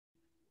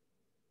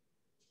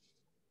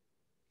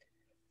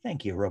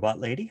Thank you, Robot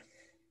Lady.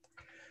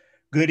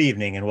 Good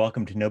evening and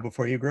welcome to Know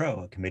Before You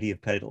Grow, a committee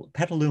of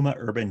Petaluma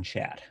Urban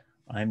Chat.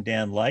 I'm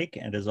Dan Like,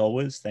 and as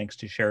always, thanks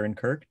to Sharon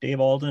Kirk, Dave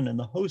Alden, and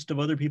the host of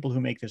other people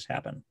who make this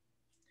happen.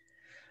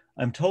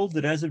 I'm told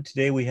that as of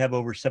today, we have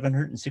over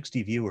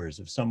 760 viewers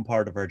of some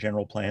part of our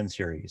general plan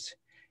series,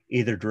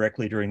 either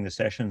directly during the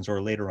sessions or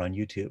later on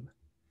YouTube.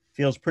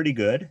 Feels pretty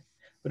good,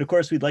 but of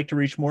course, we'd like to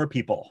reach more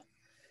people.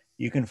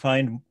 You can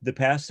find the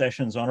past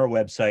sessions on our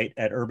website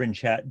at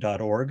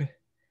urbanchat.org.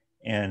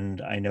 And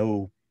I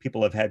know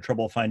people have had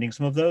trouble finding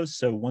some of those.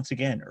 So once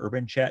again,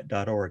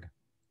 urbanchat.org.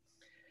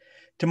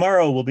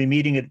 Tomorrow we'll be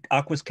meeting at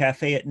Aqua's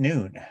Cafe at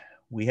noon.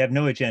 We have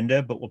no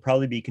agenda, but we'll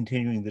probably be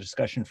continuing the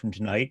discussion from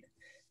tonight.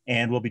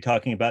 And we'll be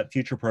talking about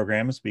future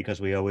programs because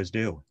we always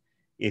do.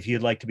 If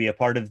you'd like to be a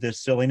part of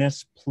this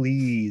silliness,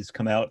 please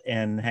come out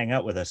and hang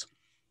out with us.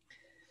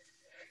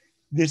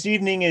 This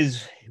evening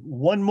is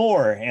one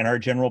more in our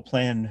general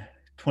plan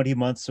 20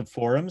 months of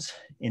forums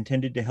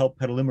intended to help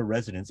Petaluma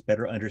residents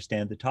better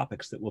understand the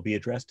topics that will be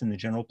addressed in the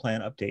general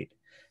plan update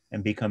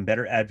and become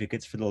better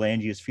advocates for the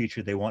land use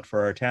future they want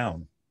for our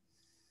town.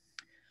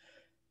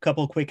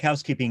 Couple quick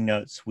housekeeping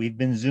notes. We've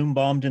been Zoom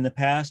bombed in the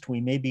past.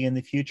 We may be in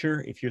the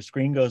future. If your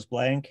screen goes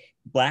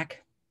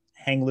black,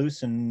 hang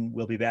loose and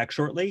we'll be back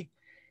shortly.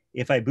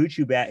 If I boot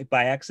you back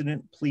by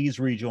accident, please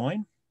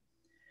rejoin.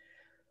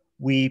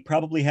 We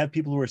probably have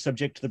people who are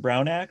subject to the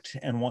Brown Act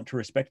and want to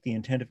respect the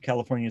intent of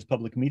California's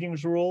public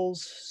meetings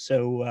rules,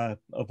 so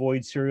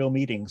avoid serial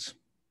meetings,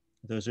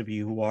 those of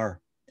you who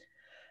are.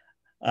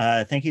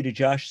 Thank you to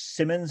Josh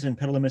Simmons and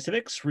Petaluma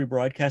Civics for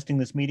rebroadcasting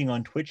this meeting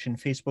on Twitch and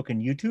Facebook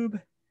and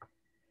YouTube.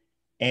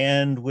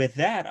 And with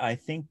that, I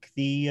think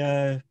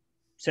the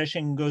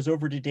session goes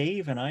over to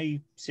Dave and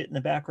I sit in the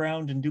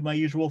background and do my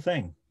usual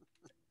thing.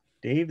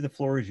 Dave, the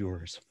floor is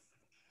yours.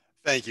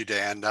 Thank you,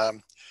 Dan.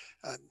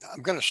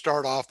 I'm going to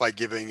start off by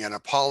giving an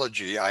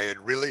apology. I had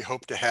really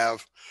hoped to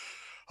have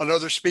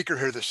another speaker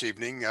here this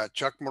evening.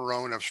 Chuck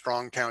Marone of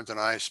Strong Towns and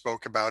I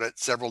spoke about it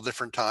several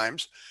different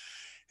times,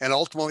 and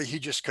ultimately he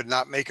just could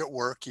not make it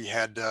work. He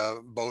had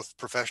both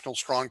professional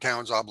Strong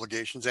Towns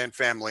obligations and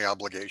family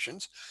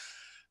obligations,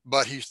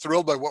 but he's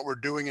thrilled by what we're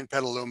doing in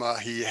Petaluma.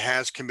 He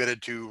has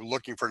committed to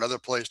looking for another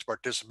place to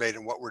participate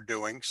in what we're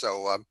doing.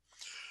 So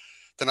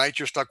tonight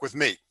you're stuck with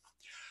me.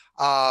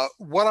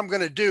 What I'm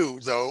going to do,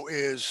 though,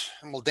 is,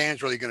 well,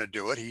 Dan's really going to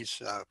do it.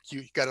 He's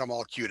got them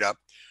all queued up.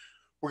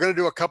 We're going to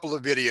do a couple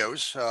of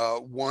videos,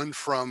 one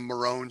from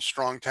Marone's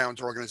Strong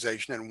Towns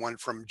organization and one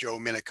from Joe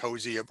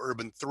Minicozy of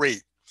Urban 3.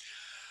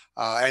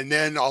 And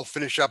then I'll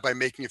finish up by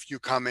making a few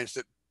comments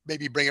that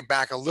maybe bring it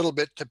back a little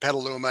bit to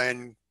Petaluma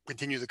and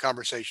continue the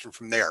conversation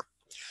from there.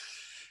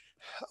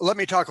 Let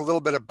me talk a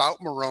little bit about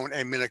Marone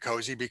and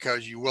Minicozy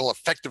because you will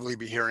effectively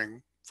be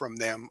hearing from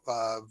them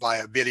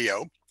via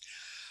video.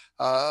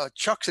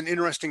 Chuck's an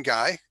interesting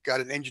guy, got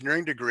an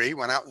engineering degree,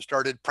 went out and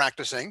started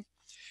practicing,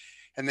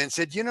 and then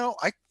said, you know,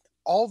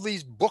 all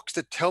these books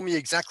that tell me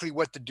exactly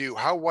what to do,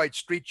 how wide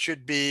streets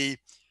should be,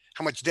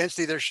 how much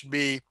density there should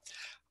be,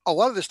 a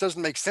lot of this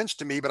doesn't make sense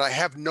to me, but I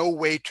have no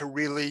way to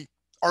really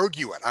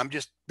argue it. I'm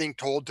just being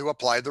told to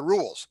apply the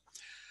rules.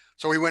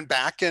 So he went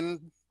back and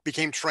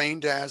became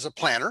trained as a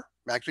planner,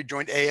 actually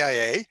joined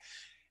AIA,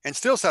 and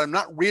still said, I'm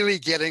not really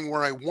getting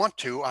where I want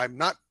to. I'm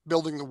not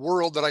building the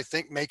world that I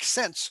think makes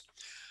sense.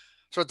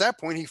 So at that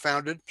point, he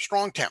founded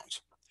Strong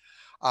Towns,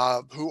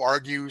 who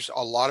argues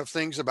a lot of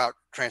things about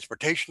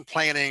transportation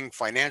planning,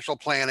 financial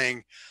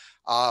planning.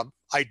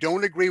 I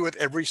don't agree with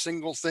every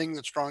single thing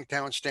that Strong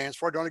Towns stands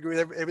for. I don't agree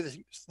with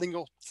every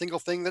single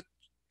thing that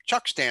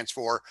Chuck stands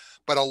for,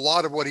 but a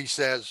lot of what he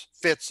says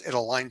fits. It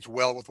aligns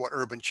well with what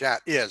Urban Chat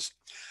is.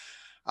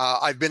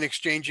 I've been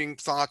exchanging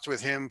thoughts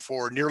with him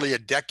for nearly a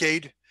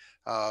decade,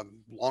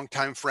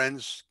 longtime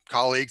friends,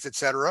 colleagues,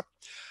 etc.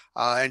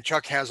 And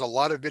Chuck has a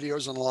lot of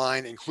videos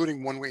online,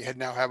 including one we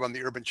now have on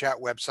the Urban Chat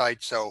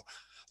website. So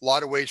a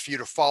lot of ways for you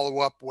to follow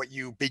up what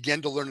you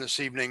begin to learn this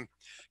evening,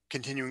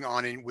 continuing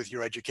on with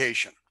your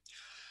education.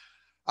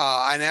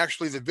 And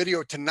actually the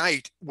video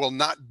tonight will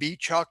not be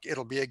Chuck.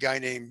 It'll be a guy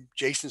named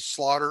Jason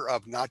Slaughter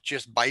of Not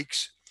Just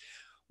Bikes,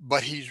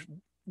 but he's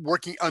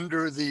working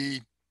under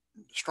the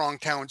Strong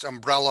Towns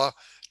umbrella,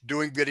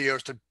 doing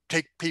videos to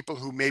take people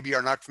who maybe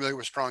are not familiar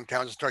with Strong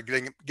Towns and start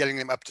getting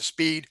them up to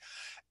speed.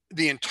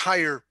 The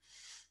entire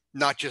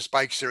Not Just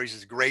Bike series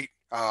is great.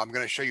 I'm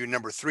going to show you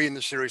number 3 in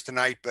the series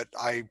tonight, but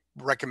I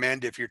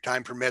recommend, if your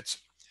time permits,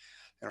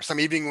 some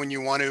evening when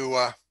you want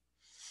to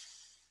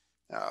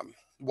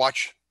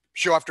watch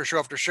show after show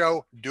after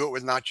show, do it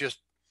with Not Just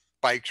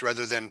Bikes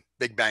rather than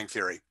Big Bang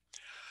Theory.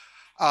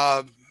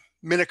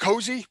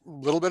 Minicozy, a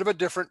little bit of a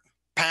different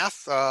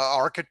path,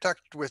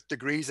 architect with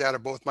degrees out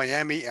of both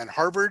Miami and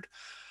Harvard.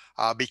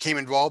 Became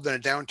involved in a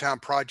downtown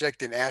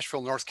project in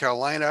Asheville, North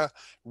Carolina,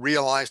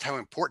 realized how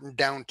important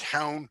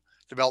downtown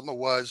development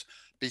was,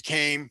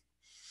 became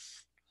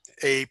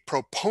a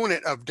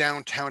proponent of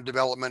downtown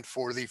development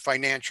for the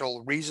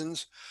financial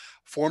reasons,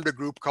 formed a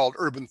group called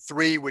Urban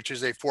 3, which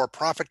is a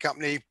for-profit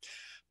company,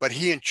 but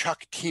he and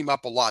Chuck team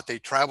up a lot. They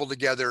travel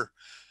together.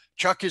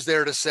 Chuck is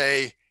there to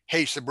say,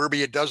 hey,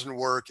 suburbia doesn't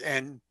work.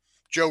 And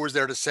Joe was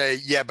there to say,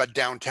 yeah, but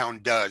downtown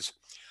does.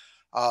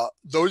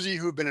 Those of you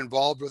who've been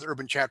involved with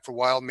Urban Chat for a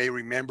while may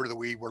remember that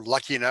we were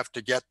lucky enough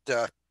to get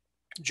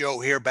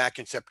Joe here back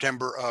in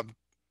September of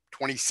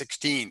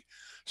 2016.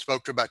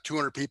 Spoke to about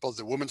 200 people at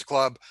the Women's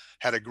Club,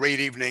 had a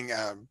great evening.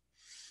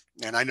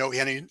 And I know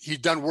he's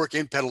done work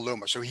in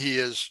Petaluma, so he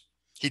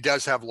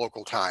does have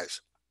local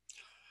ties.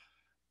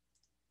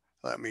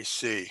 Let me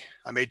see.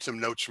 I made some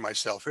notes for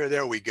myself here.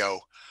 There we go.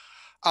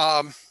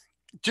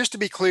 Just to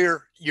be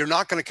clear, you're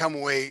not going to come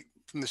away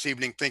from this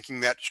evening thinking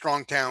that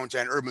Strong Towns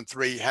and Urban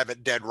 3 have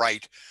it dead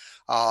right.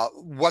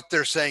 What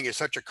they're saying is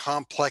such a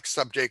complex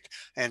subject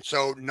and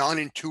so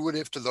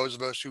non-intuitive to those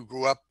of us who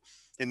grew up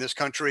in this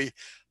country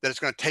that it's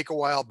going to take a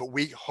while, but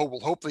we will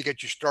hopefully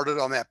get you started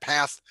on that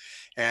path,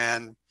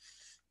 and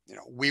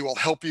we will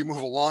help you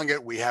move along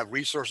it. We have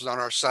resources on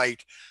our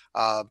site.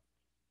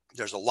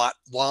 There's a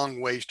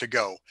long ways to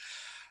go.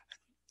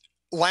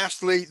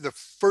 Lastly, the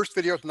first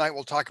video tonight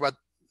we'll talk about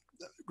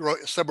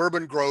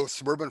suburban growth,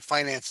 suburban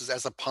finances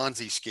as a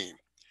Ponzi scheme.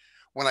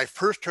 When I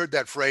first heard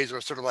that phrase, I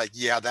was sort of like,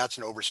 yeah, that's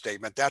an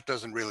overstatement. That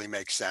doesn't really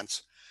make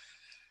sense.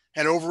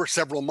 And over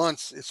several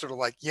months, it's sort of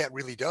like, yeah, it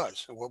really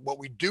does. What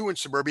we do in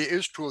suburbia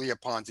is truly a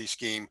Ponzi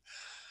scheme.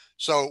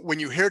 So when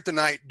you hear it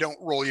tonight, don't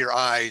roll your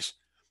eyes.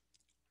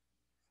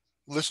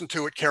 Listen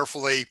to it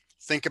carefully,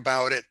 think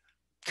about it,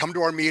 come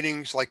to our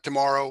meetings like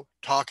tomorrow,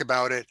 talk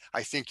about it.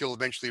 I think you'll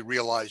eventually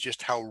realize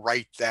just how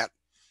right that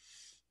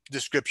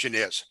description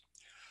is.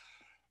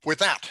 With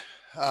that,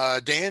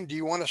 Dan, do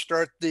you want to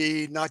start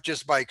the Not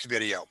Just Bikes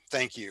video?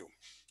 Thank you.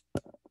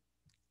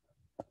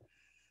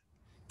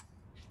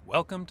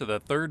 Welcome to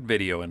the third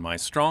video in my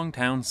Strong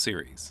Towns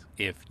series.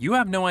 If you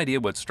have no idea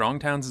what Strong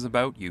Towns is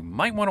about, you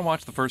might want to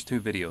watch the first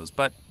two videos,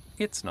 but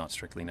it's not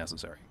strictly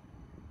necessary.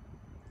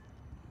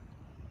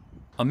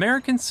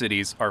 American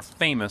cities are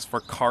famous for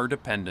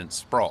car-dependent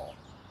sprawl.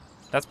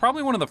 That's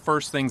probably one of the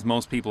first things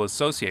most people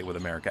associate with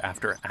America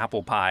after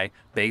apple pie,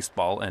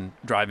 baseball, and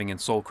driving in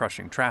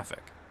soul-crushing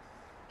traffic.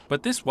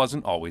 But this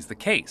wasn't always the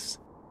case.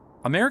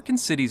 American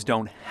cities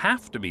don't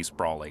have to be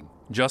sprawling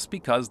just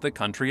because the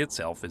country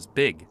itself is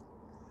big.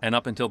 And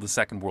up until the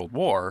Second World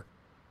War,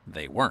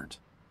 they weren't.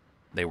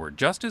 They were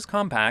just as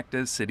compact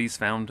as cities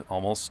found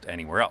almost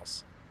anywhere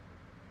else.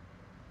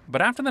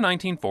 But after the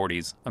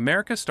 1940s,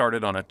 America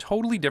started on a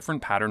totally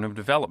different pattern of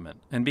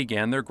development and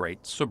began their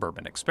great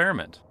suburban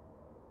experiment.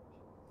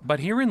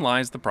 But herein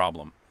lies the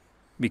problem.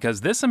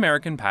 Because this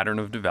American pattern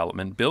of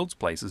development builds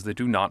places that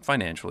do not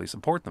financially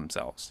support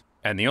themselves.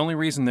 And the only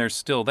reason they're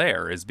still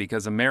there is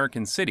because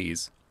American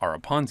cities are a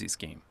Ponzi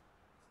scheme.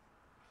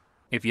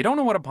 If you don't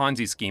know what a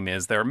Ponzi scheme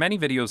is, there are many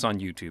videos on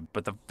YouTube,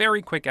 but the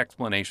very quick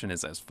explanation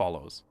is as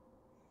follows.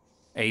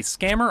 A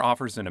scammer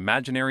offers an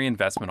imaginary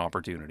investment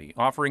opportunity,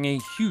 offering a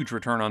huge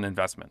return on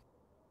investment.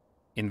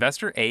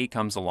 Investor A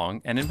comes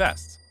along and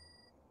invests.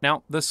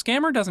 Now, the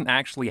scammer doesn't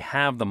actually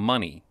have the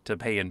money to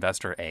pay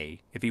Investor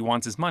A if he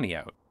wants his money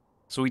out,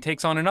 so he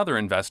takes on another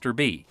Investor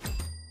B.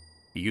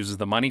 He uses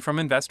the money from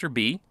Investor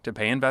B to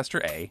pay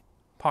Investor A,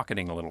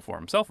 pocketing a little for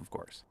himself, of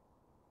course.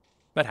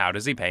 But how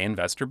does he pay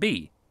Investor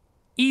B?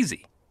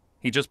 Easy.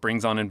 He just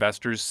brings on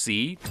investors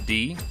C,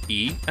 D,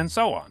 E, and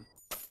so on.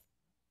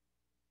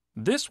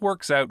 This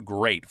works out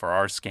great for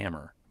our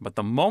scammer, but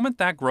the moment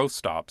that growth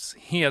stops,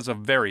 he has a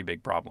very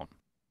big problem.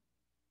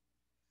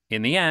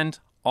 In the end,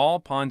 all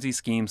Ponzi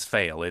schemes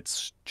fail.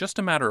 It's just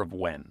a matter of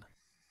when.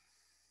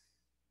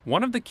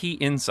 One of the key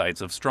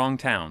insights of Strong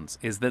Towns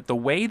is that the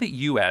way that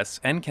US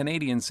and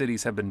Canadian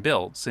cities have been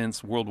built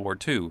since World War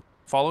II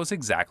follows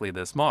exactly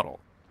this model.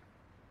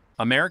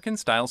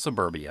 American-style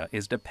suburbia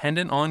is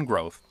dependent on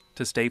growth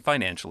to stay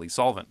financially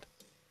solvent.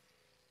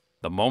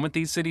 The moment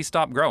these cities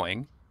stop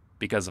growing,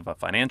 because of a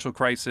financial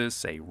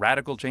crisis, a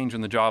radical change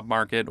in the job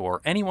market,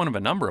 or any one of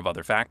a number of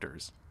other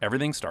factors,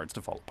 everything starts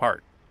to fall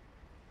apart.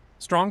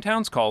 Strong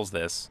Towns calls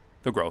this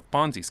the growth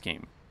Ponzi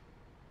scheme.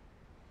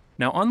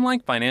 Now,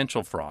 unlike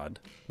financial fraud,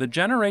 the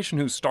generation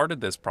who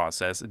started this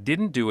process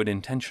didn't do it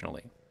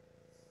intentionally.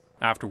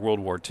 After World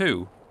War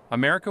II,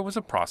 America was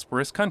a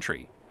prosperous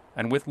country,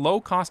 and with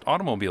low-cost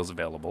automobiles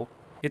available,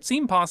 it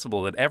seemed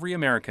possible that every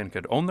American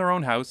could own their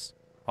own house,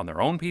 on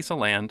their own piece of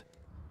land,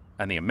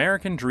 and the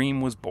American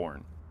dream was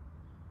born.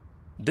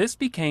 This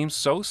became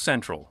so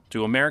central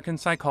to American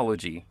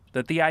psychology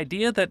that the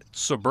idea that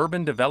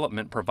suburban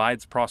development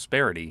provides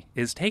prosperity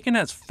is taken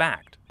as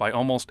fact by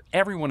almost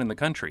everyone in the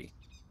country,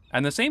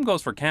 and the same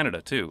goes for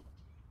Canada too.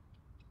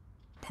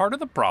 Part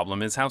of the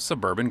problem is how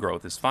suburban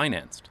growth is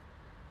financed.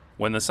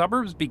 When the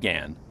suburbs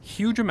began,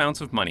 huge amounts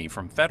of money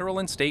from federal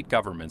and state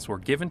governments were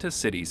given to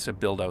cities to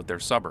build out their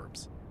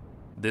suburbs.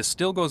 This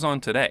still goes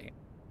on today.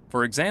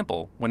 For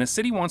example, when a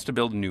city wants to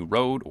build a new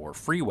road or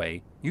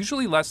freeway,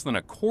 usually less than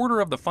a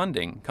quarter of the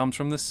funding comes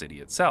from the city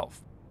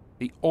itself.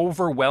 The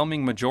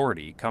overwhelming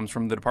majority comes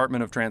from the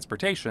Department of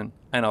Transportation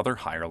and other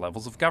higher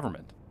levels of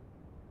government.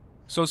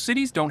 So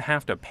cities don't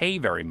have to pay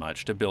very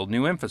much to build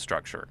new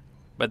infrastructure,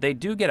 but they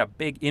do get a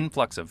big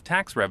influx of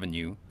tax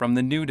revenue from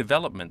the new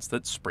developments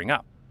that spring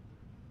up.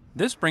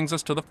 This brings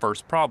us to the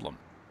first problem.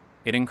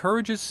 It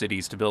encourages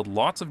cities to build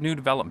lots of new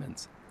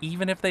developments,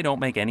 even if they don't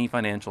make any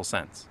financial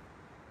sense.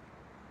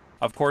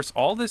 Of course,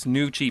 all this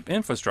new cheap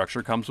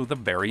infrastructure comes with a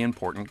very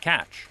important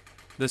catch.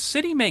 The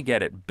city may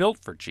get it built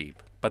for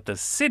cheap, but the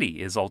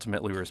city is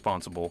ultimately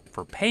responsible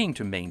for paying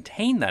to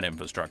maintain that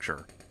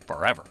infrastructure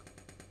forever.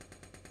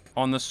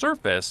 On the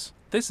surface,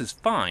 this is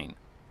fine.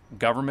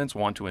 Governments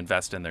want to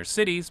invest in their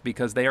cities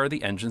because they are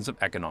the engines of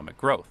economic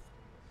growth.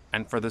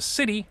 And for the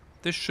city,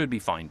 this should be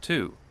fine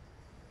too.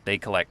 They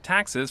collect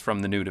taxes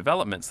from the new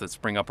developments that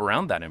spring up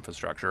around that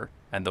infrastructure,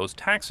 and those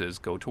taxes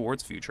go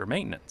towards future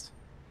maintenance.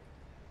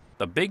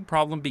 The big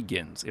problem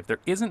begins if there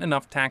isn't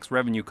enough tax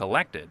revenue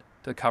collected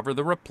to cover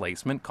the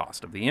replacement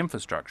cost of the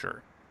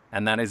infrastructure.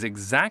 And that is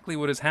exactly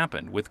what has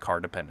happened with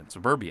car-dependent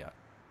suburbia,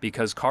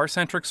 because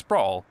car-centric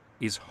sprawl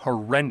is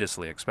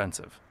horrendously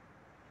expensive.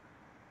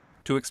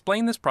 To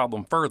explain this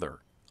problem further,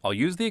 I'll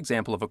use the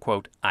example of a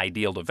quote,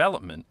 ideal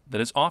development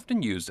that is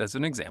often used as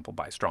an example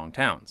by strong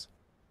towns.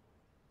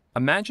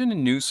 Imagine a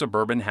new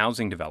suburban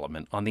housing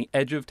development on the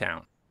edge of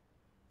town.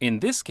 In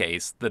this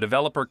case, the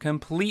developer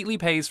completely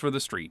pays for the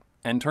street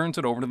and turns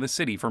it over to the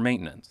city for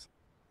maintenance.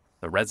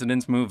 The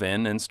residents move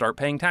in and start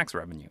paying tax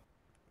revenue.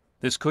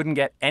 This couldn't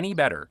get any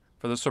better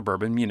for the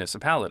suburban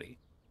municipality.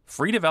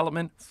 Free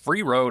development,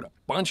 free road,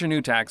 bunch of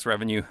new tax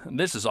revenue.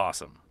 This is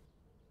awesome.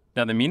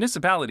 Now, the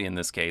municipality in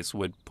this case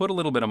would put a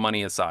little bit of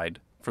money aside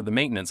for the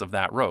maintenance of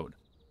that road.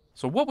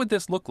 So what would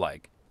this look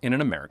like in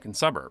an American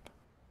suburb?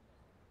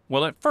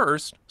 Well, at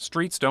first,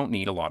 streets don't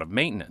need a lot of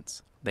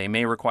maintenance. They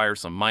may require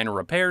some minor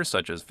repairs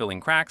such as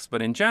filling cracks,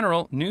 but in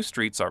general, new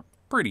streets are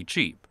pretty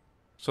cheap.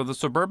 So the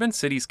suburban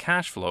city's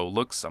cash flow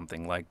looks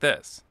something like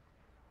this.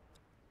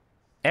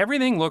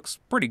 Everything looks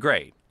pretty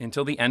great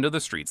until the end of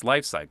the street's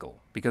life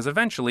cycle, because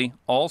eventually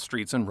all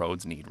streets and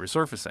roads need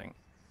resurfacing.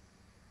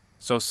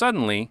 So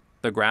suddenly,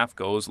 the graph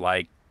goes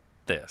like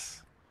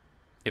this.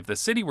 If the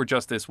city were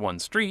just this one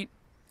street,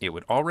 it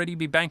would already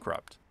be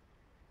bankrupt.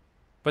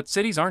 But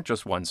cities aren't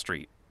just one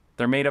street.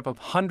 They're made up of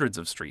hundreds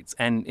of streets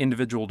and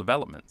individual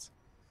developments.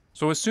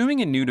 So assuming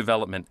a new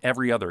development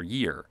every other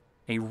year,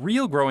 a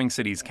real growing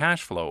city's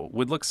cash flow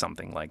would look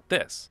something like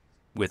this,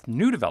 with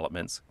new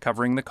developments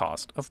covering the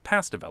cost of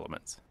past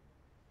developments.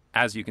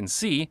 As you can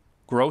see,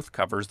 growth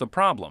covers the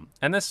problem,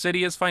 and the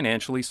city is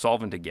financially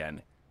solvent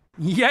again.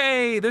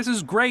 Yay, this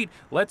is great,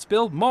 let's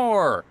build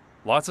more!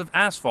 Lots of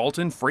asphalt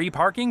and free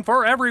parking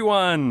for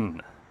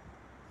everyone!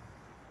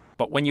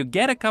 But when you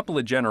get a couple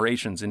of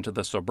generations into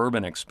the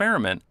suburban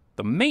experiment,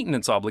 the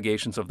maintenance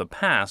obligations of the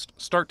past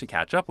start to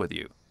catch up with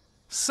you.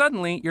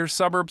 Suddenly, your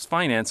suburb's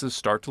finances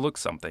start to look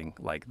something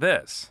like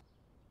this.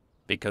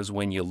 Because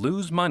when you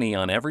lose money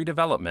on every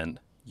development,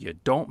 you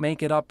don't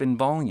make it up in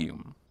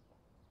volume.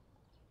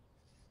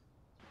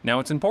 Now,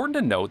 it's important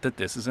to note that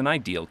this is an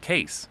ideal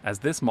case, as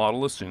this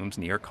model assumes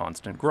near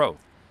constant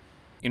growth.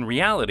 In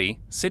reality,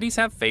 cities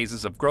have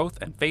phases of growth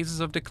and phases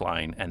of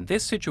decline, and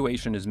this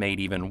situation is made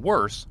even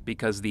worse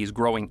because these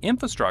growing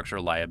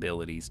infrastructure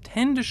liabilities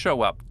tend to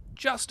show up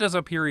just as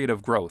a period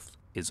of growth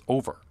is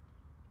over.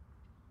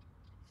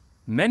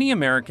 Many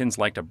Americans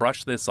like to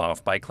brush this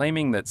off by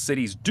claiming that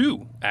cities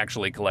do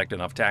actually collect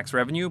enough tax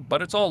revenue,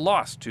 but it's all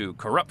lost to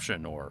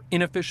corruption or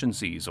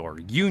inefficiencies or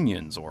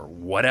unions or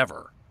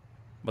whatever.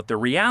 But the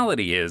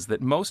reality is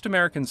that most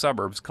American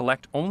suburbs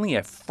collect only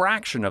a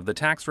fraction of the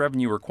tax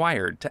revenue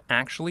required to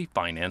actually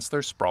finance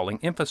their sprawling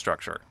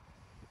infrastructure.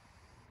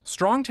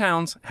 Strong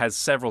Towns has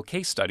several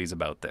case studies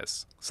about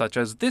this, such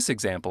as this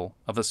example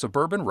of a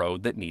suburban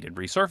road that needed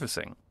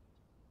resurfacing.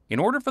 In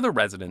order for the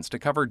residents to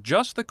cover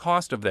just the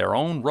cost of their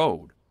own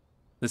road,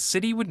 the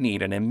city would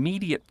need an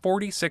immediate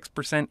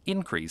 46%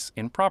 increase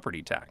in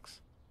property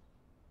tax.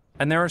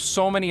 And there are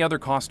so many other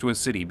costs to a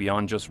city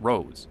beyond just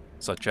roads,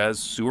 such as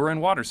sewer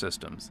and water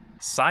systems,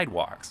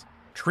 sidewalks,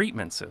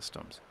 treatment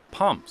systems,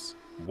 pumps,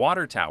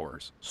 water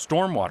towers,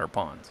 stormwater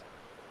ponds,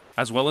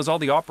 as well as all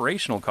the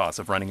operational costs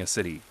of running a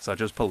city, such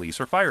as police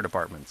or fire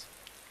departments.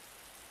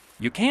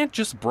 You can't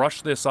just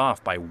brush this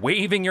off by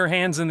waving your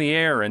hands in the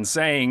air and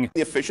saying,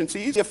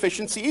 Efficiencies.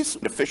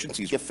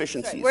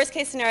 Worst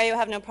case scenario, you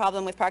have no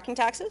problem with parking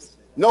taxes?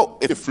 No,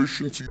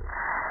 efficiency.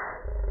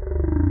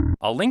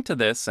 I'll link to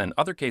this and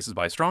other cases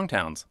by Strong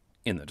Towns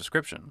in the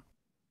description.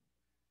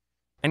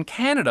 And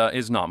Canada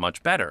is not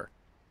much better.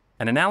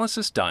 An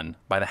analysis done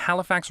by the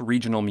Halifax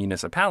Regional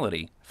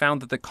Municipality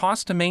found that the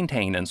cost to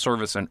maintain and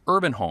service an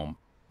urban home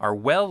are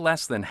well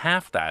less than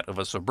half that of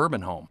a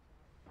suburban home.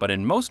 But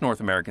in most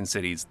North American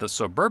cities, the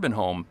suburban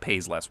home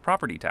pays less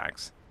property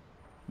tax.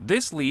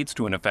 This leads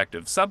to an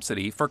effective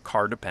subsidy for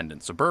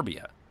car-dependent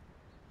suburbia.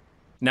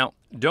 Now,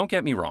 don't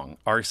get me wrong,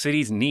 our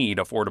cities need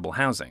affordable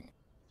housing.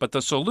 But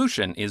the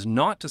solution is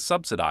not to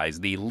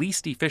subsidize the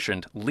least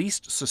efficient,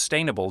 least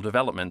sustainable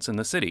developments in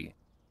the city.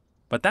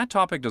 But that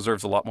topic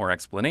deserves a lot more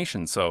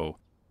explanation, so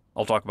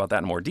I'll talk about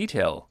that in more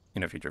detail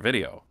in a future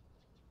video.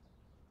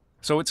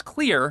 So it's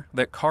clear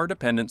that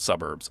car-dependent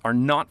suburbs are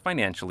not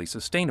financially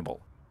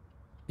sustainable.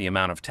 The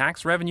amount of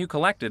tax revenue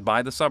collected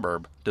by the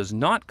suburb does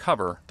not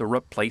cover the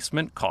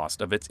replacement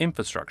cost of its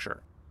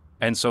infrastructure.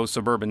 And so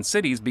suburban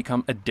cities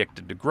become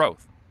addicted to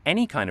growth.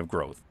 any kind of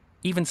growth,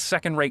 even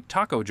second-rate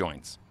taco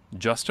joints,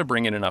 just to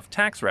bring in enough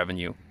tax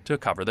revenue to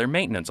cover their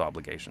maintenance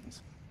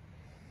obligations.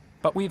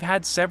 But we've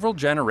had several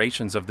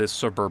generations of this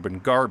suburban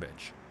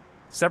garbage,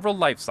 several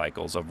life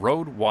cycles of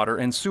road, water,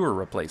 and sewer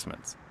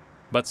replacements.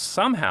 But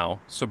somehow,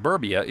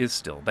 suburbia is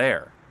still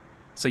there.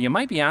 So you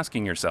might be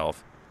asking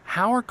yourself,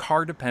 how are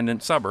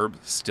car-dependent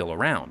suburbs still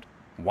around?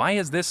 Why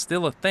is this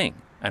still a thing,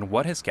 and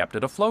what has kept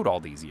it afloat all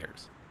these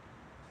years?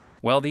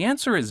 Well, the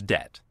answer is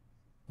debt.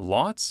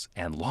 Lots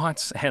and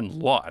lots and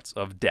lots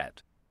of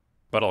debt.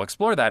 But I'll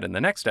explore that in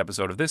the next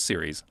episode of this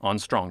series on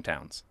Strong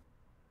Towns.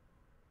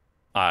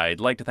 I'd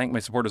like to thank my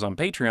supporters on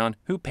Patreon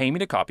who pay me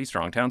to copy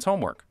Strong Towns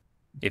homework.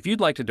 If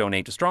you'd like to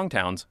donate to Strong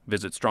Towns,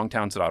 visit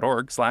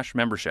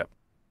strongtowns.org/membership.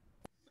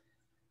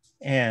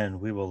 And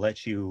we will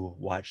let you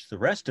watch the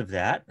rest of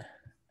that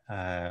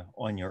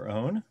on your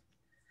own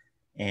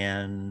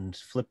and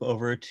flip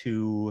over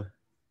to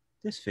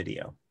this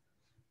video.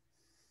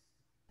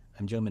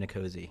 I'm Joe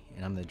Minicozy,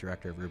 and I'm the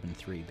director of Urban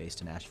 3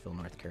 based in Asheville,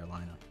 North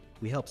Carolina.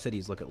 We help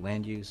cities look at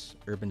land use,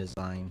 urban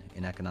design,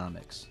 and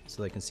economics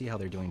so they can see how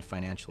they're doing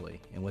financially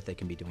and what they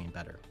can be doing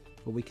better.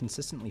 What we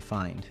consistently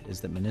find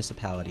is that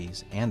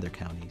municipalities and their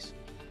counties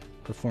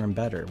perform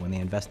better when they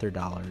invest their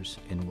dollars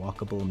in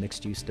walkable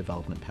mixed-use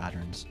development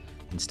patterns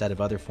instead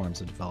of other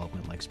forms of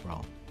development like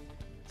sprawl.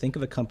 Think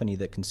of a company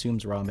that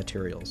consumes raw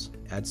materials,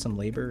 adds some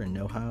labor and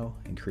know-how,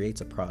 and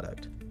creates a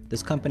product.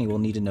 This company will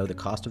need to know the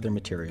cost of their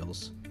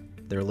materials,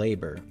 their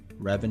labor,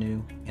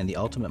 revenue, and the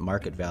ultimate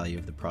market value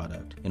of the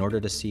product in order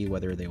to see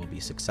whether they will be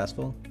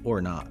successful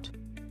or not.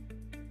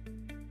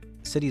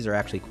 Cities are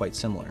actually quite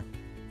similar.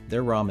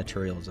 Their raw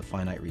material is a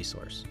finite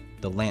resource,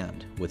 the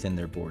land within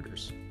their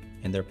borders,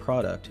 and their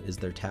product is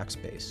their tax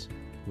base,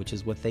 which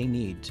is what they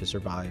need to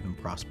survive and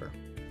prosper.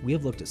 We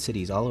have looked at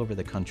cities all over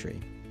the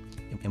country,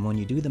 and when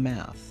you do the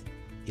math,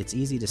 it's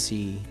easy to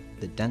see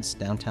that dense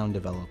downtown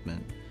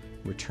development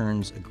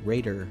returns a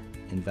greater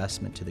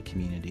investment to the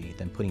community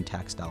than putting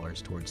tax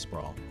dollars towards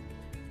sprawl.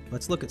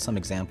 Let's look at some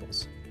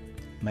examples.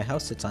 My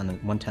house sits on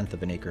 1/10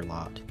 of an acre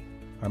lot.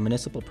 Our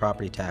municipal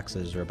property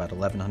taxes are about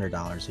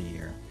 $1,100 a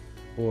year,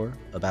 or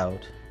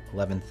about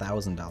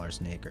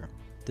 $11,000 an acre.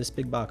 This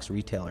big box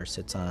retailer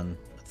sits on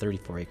a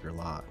 34-acre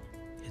lot.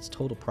 Its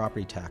total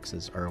property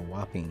taxes are a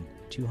whopping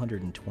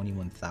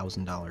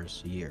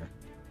 $221,000 a year,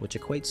 which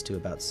equates to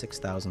about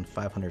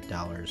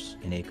 $6,500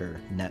 an acre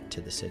net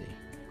to the city.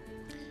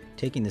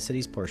 Taking the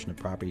city's portion of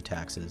property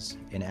taxes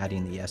and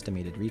adding the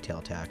estimated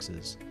retail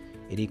taxes,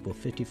 it equals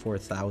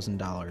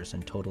 $54,000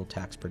 in total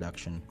tax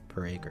production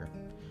per acre.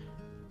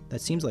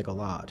 That seems like a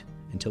lot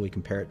until we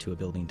compare it to a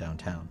building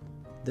downtown.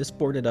 This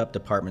boarded up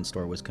department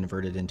store was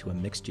converted into a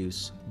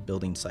mixed-use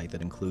building site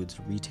that includes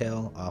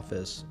retail,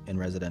 office, and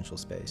residential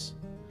space.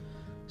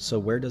 So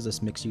where does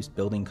this mixed-use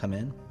building come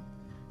in?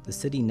 The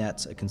city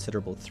nets a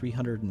considerable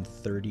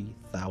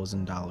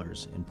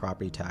 $330,000 in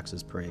property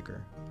taxes per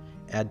acre.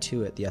 Add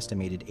to it the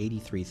estimated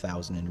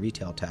 $83,000 in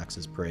retail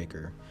taxes per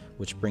acre,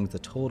 which brings the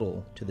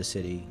total to the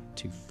city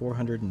to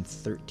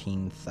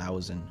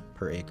 $413,000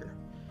 per acre.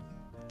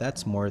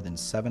 That's more than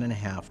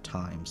 7.5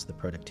 times the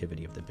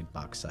productivity of the big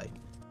box site.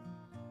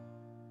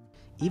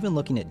 Even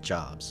looking at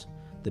jobs,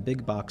 the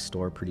big box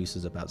store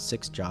produces about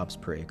 6 jobs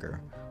per acre,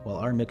 while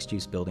our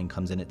mixed-use building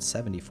comes in at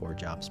 74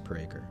 jobs per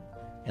acre.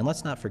 And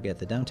let's not forget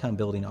the downtown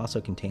building also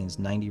contains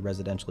 90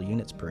 residential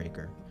units per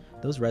acre.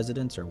 Those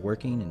residents are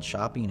working and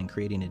shopping and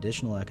creating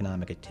additional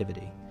economic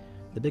activity.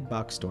 The big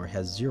box store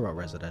has 0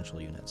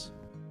 residential units.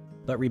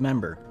 But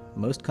remember,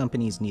 most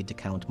companies need to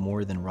count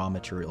more than raw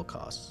material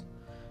costs.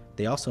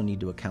 They also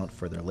need to account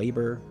for their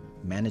labor,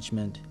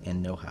 management,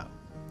 and know-how.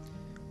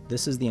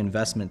 This is the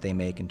investment they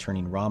make in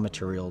turning raw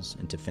materials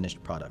into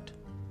finished product.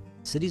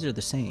 Cities are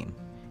the same.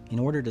 In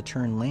order to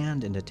turn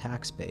land into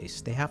tax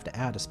base, they have to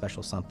add a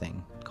special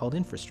something called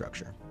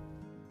infrastructure.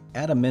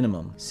 At a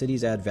minimum,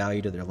 cities add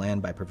value to their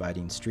land by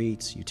providing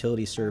streets,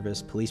 utility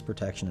service, police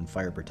protection, and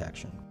fire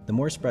protection. The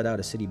more spread out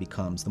a city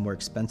becomes, the more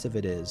expensive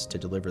it is to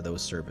deliver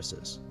those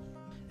services,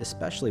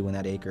 especially when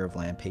that acre of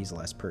land pays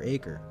less per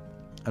acre.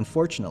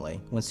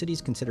 Unfortunately, when cities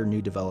consider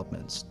new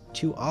developments,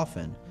 too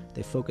often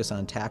they focus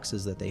on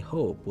taxes that they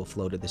hope will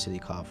flow to the city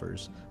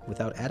coffers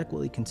without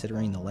adequately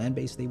considering the land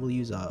base they will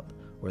use up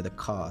or the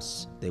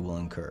costs they will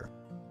incur.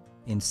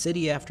 In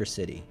city after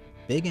city,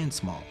 big and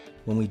small,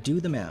 when we do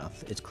the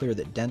math, it's clear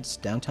that dense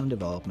downtown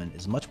development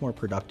is much more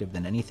productive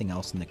than anything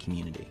else in the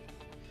community.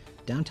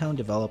 Downtown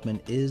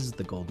development is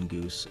the golden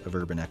goose of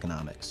urban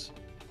economics,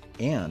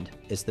 and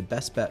it's the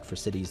best bet for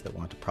cities that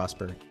want to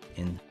prosper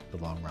in the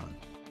long run.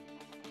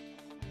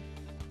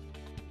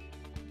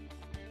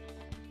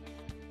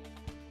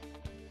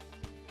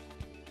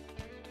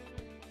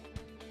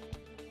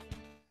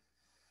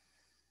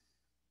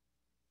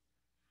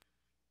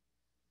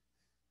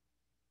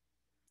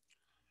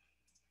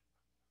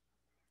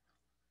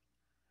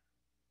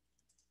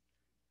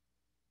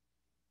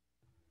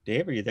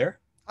 Dave, are you there?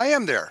 I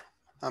am there.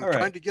 I'm All right.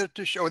 trying to get it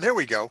to show. There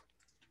we go.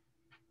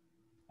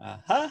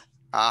 Uh-huh.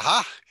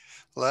 Aha.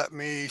 Let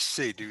me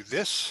see. Do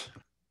this.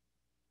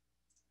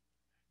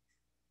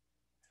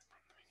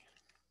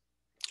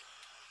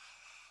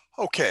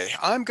 Okay,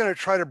 I'm going to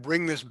try to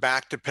bring this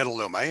back to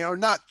Petaluma.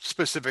 Not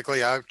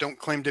specifically, I don't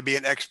claim to be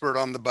an expert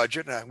on the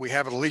budget. We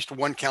have at least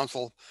one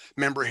council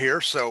member here,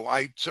 so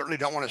I certainly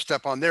don't want to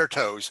step on their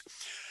toes.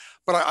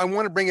 But I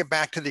want to bring it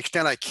back to the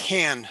extent I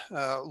can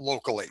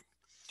locally.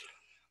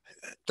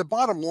 The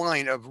bottom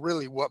line of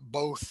really what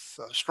both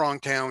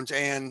Strong Towns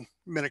and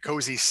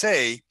Minnecosi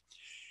say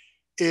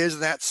is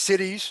that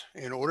cities,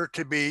 in order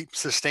to be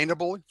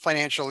sustainable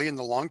financially in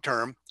the long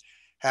term,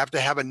 have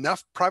to have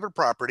enough private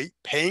property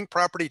paying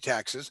property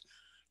taxes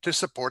to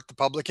support the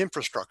public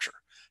infrastructure.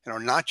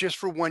 Not just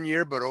for 1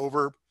 year, but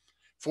over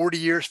 40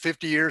 years,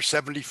 50 years,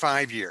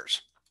 75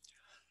 years.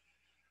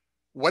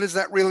 What does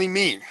that really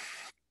mean?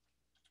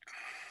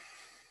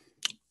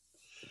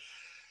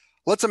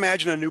 Let's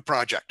imagine a new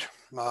project.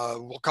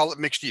 We'll call it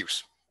mixed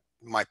use,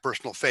 my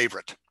personal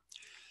favorite.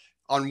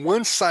 On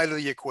one side of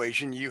the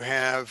equation, you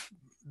have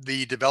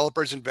the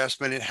developer's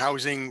investment in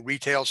housing,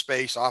 retail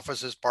space,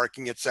 offices,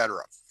 parking,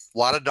 etc. A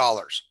lot of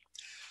dollars.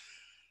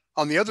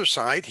 On the other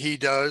side, he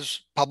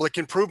does public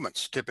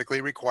improvements,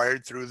 typically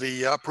required through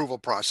the approval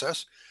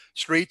process.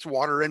 Streets,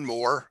 water, and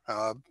more.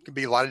 Could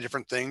be a lot of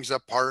different things, a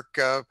park,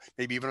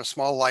 maybe even a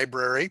small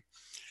library.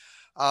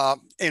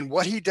 And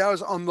what he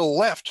does on the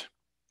left,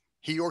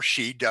 he or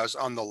she does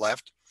on the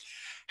left,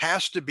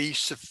 has to be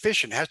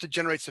sufficient, has to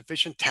generate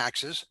sufficient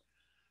taxes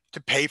to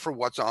pay for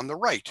what's on the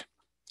right.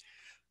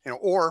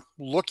 Or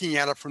looking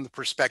at it from the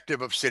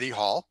perspective of City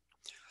Hall,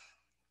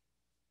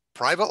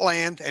 private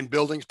land and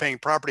buildings paying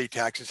property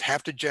taxes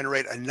have to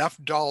generate enough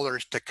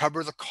dollars to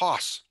cover the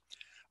costs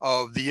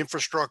of the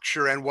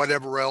infrastructure and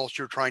whatever else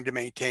you're trying to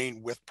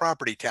maintain with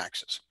property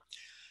taxes.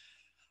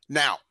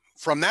 Now,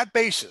 from that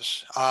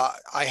basis,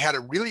 I had a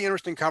really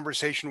interesting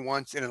conversation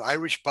once in an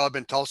Irish pub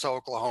in Tulsa,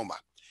 Oklahoma.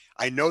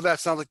 I know that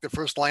sounds like the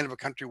first line of a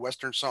country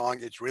western song.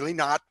 It's really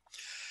not.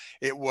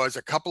 It was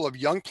a couple of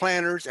young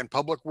planners and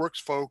public works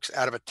folks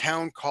out of a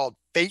town called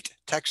Fate,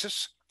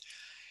 Texas.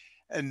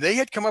 And they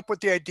had come up with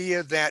the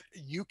idea that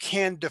you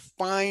can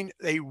define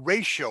a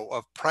ratio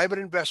of private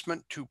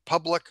investment to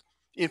public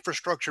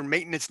infrastructure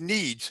maintenance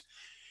needs.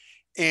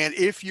 And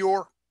if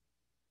your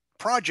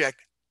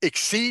project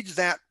exceeds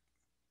that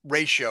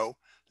ratio,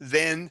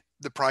 then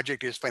the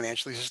project is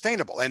financially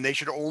sustainable. And they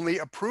should only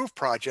approve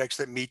projects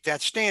that meet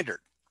that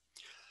standard.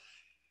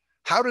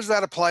 How does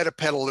that apply to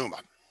Petaluma?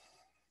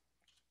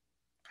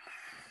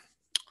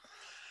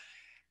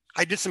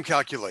 I did some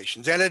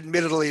calculations, and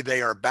admittedly,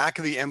 they are back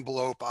of the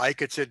envelope. I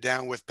could sit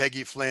down with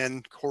Peggy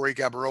Flynn, Corey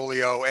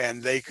Gabarolio,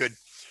 and they could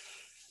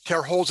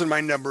tear holes in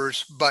my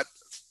numbers. But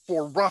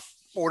for rough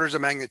orders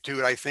of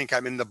magnitude, I think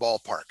I'm in the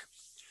ballpark.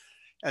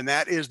 And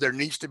that is there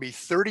needs to be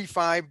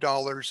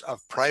 $35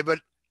 of private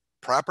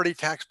property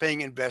tax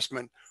paying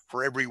investment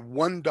for every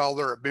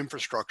 $1 of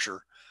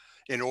infrastructure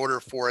in order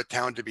for a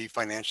town to be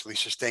financially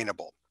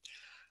sustainable.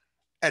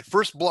 At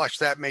first blush,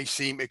 that may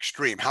seem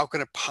extreme. How can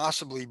it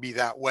possibly be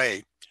that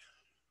way?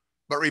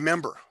 But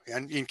remember,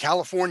 and in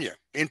California,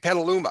 in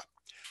Petaluma,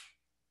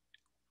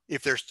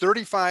 if there's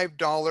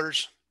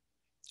 $35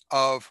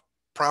 of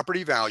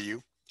property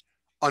value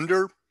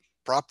under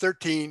Prop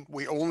 13,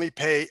 we only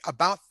pay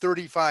about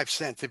 35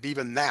 cents, if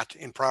even that,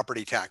 in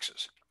property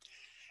taxes.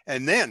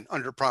 And then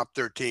under Prop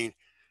 13,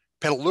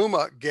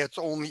 Petaluma gets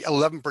only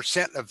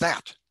 11% of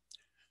that.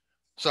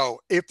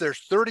 So if there's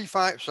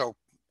 35, so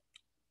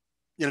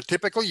in a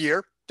typical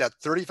year, that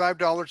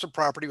 $35 of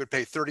property would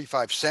pay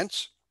 35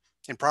 cents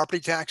in property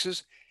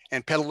taxes,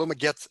 and Petaluma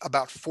gets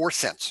about 4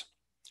 cents.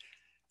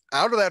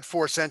 Out of that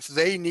 4 cents,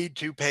 they need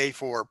to pay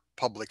for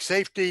public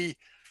safety,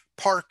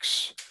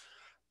 parks,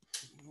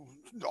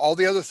 all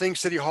the other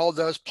things City Hall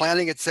does,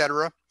 planning,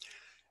 etc.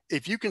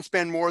 If you can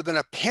spend more than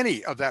a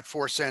penny of that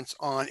 4 cents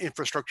on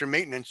infrastructure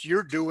maintenance,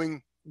 you're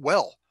doing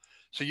well.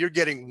 So you're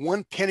getting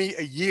 1 penny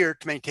a year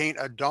to maintain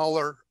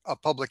 $1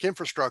 of public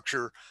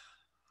infrastructure.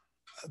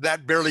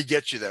 That barely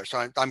gets you there.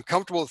 So I'm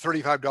comfortable the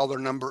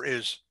 $35 number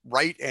is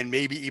right and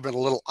maybe even a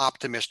little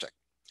optimistic.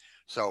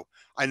 So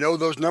I know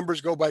those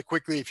numbers go by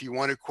quickly. If you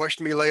want to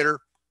question me later,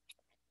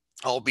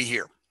 I'll be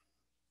here.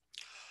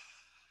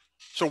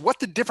 So what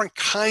the different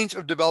kinds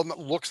of development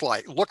look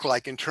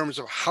like in terms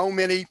of how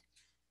many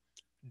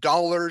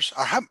dollars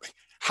or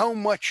how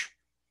much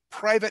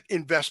private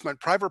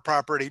investment, private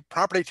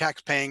property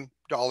tax paying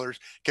dollars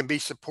can be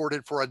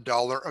supported for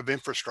 $1 of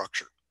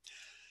infrastructure.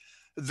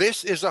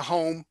 This is a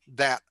home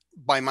that,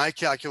 by my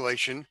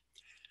calculation,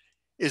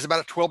 is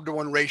about a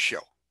 12-to-1 ratio.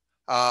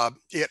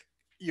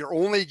 You're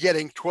only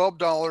getting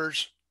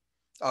 $12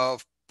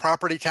 of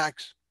property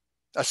tax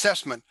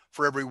assessment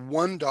for every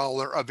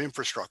 $1 of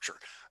infrastructure.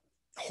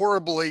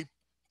 Horribly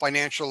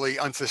financially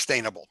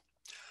unsustainable.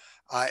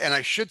 And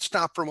I should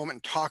stop for a moment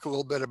and talk a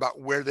little bit about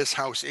where this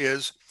house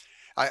is.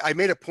 I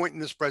made a point in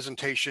this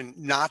presentation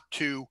not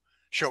to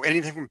show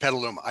anything from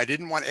Petaluma. I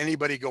didn't want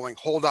anybody going,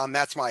 hold on,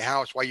 that's my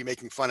house. Why are you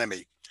making fun of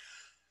me?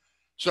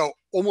 So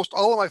almost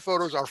all of my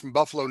photos are from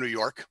Buffalo, New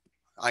York.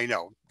 I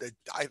know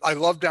I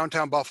love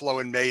downtown Buffalo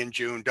in May and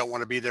June. Don't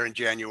want to be there in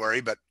January,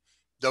 but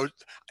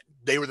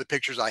they were the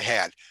pictures I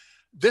had.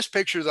 This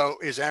picture, though,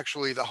 is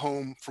actually the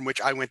home from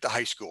which I went to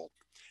high school.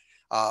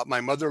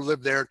 My mother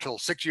lived there till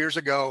 6 years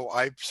ago.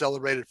 I've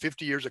celebrated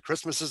 50 years of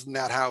Christmases in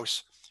that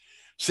house,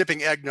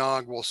 sipping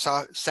eggnog while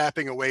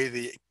sapping away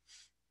the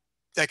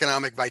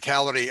economic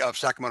vitality of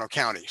Sacramento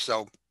County.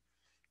 So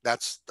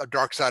that's a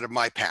dark side of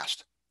my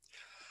past.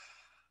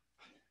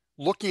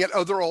 Looking at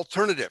other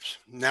alternatives.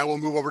 Now we'll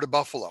move over to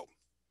Buffalo.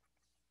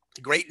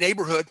 Great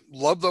neighborhood,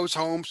 love those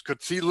homes,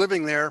 could see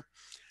living there.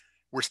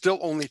 We're still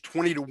only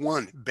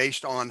 20-1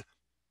 based on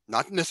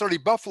not necessarily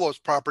Buffalo's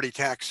property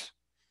tax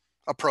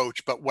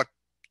approach, but what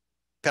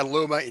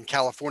Petaluma in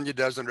California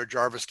does under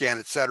Jarvis-Gann,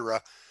 et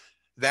cetera.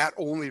 That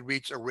only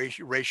reaches a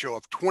ratio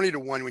of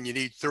 20-1 when you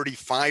need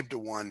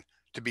 35-1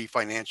 to be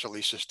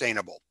financially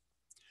sustainable.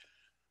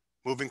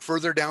 Moving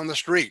further down the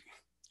street,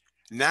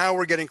 now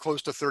we're getting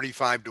close to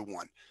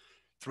 35-1.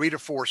 3 to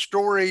 4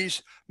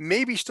 stories,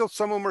 maybe still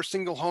some of them are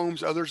single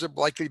homes. Others have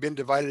likely been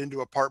divided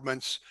into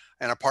apartments,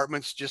 and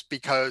apartments just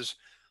because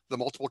the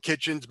multiple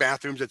kitchens,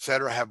 bathrooms, et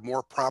cetera, have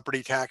more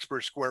property tax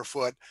per square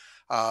foot.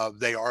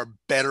 They are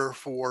better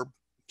for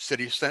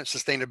city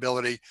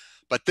sustainability,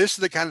 but this is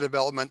the kind of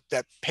development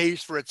that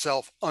pays for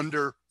itself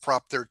under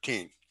Prop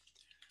 13.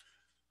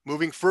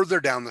 Moving further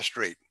down the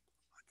street,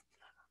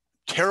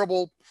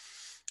 terrible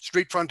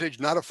street frontage,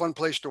 not a fun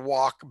place to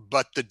walk,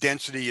 but the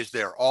density is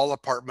there. All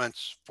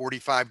apartments,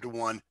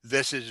 45-1.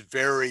 This is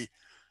very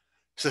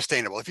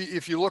sustainable.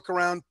 If you look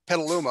around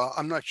Petaluma,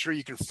 I'm not sure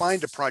you can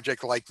find a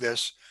project like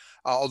this,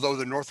 although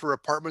the Northwood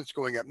apartments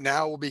going up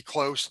now will be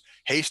close.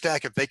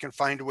 Haystack, if they can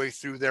find a way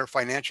through their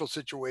financial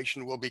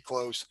situation, will be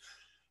close.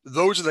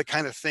 Those are the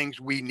kind of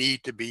things we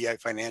need to be a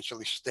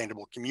financially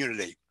sustainable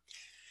community.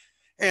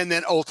 And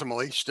then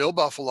ultimately, still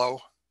Buffalo,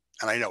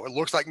 and I know it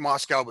looks like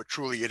Moscow, but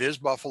truly it is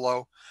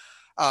Buffalo.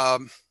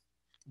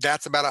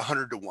 That's about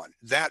 100-1.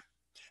 That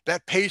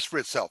pays for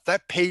itself.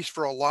 That pays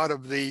for a lot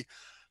of the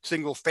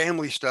single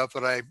family stuff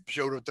that I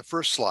showed at the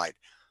first slide.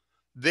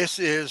 This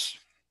is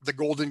the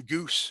golden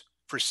goose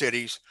for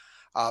cities.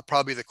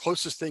 Probably the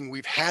closest thing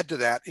we've had to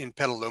that in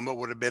Petaluma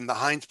would have been the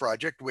Hines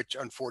project, which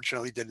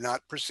unfortunately did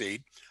not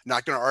proceed.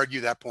 Not going to argue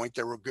that point.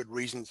 There were good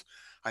reasons,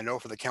 I know,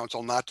 for the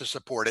council not to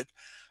support it.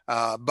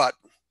 But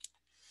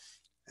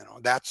you know,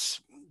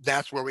 that's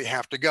where we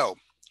have to go.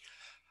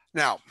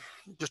 Now,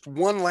 just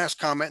one last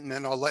comment, and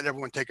then I'll let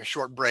everyone take a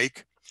short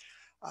break.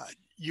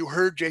 You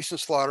heard Jason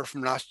Slaughter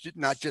from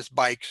Not Just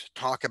Bikes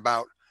talk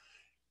about,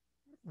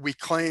 we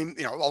claim,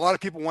 you know, a lot of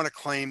people want to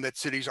claim that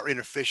cities are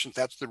inefficient.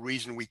 That's the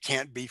reason we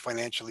can't be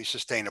financially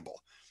sustainable.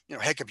 You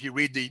know, heck, if you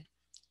read the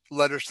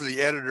letters to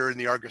the editor in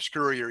the Argus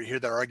Courier, you hear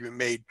that argument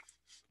made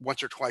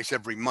once or twice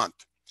every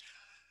month.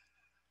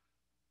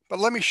 But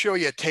let me show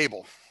you a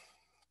table.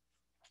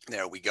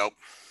 There we go.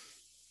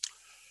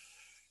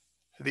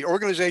 The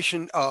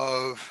Organization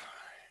of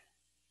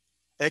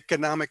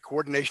Economic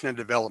Coordination and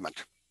Development,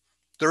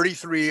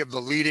 33 of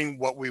the leading,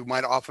 what we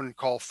might often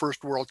call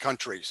first world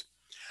countries,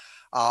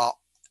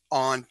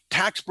 on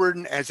tax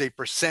burden as a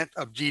percent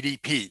of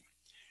GDP.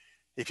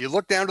 If you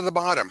look down to the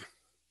bottom,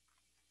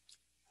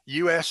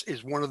 US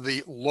is one of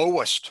the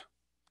lowest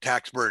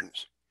tax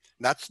burdens.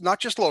 That's not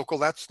just local,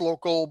 that's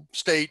local,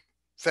 state,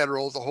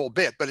 federal, the whole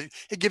bit, but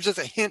it gives us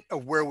a hint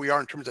of where we are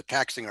in terms of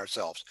taxing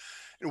ourselves.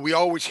 And we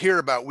always hear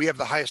about, we have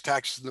the highest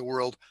taxes in the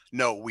world.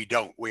 No, we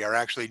don't. We are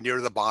actually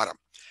near the bottom.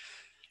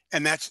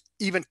 And that's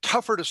even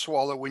tougher to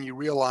swallow when you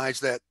realize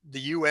that the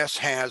US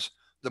has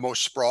the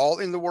most sprawl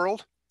in the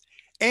world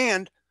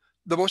and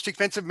the most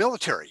expensive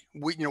military.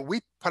 We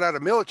put out a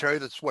military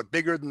that's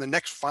bigger than the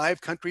next 5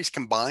 countries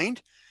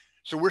combined.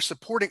 So we're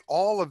supporting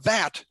all of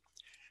that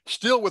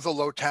still with a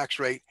low tax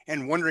rate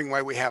and wondering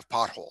why we have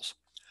potholes.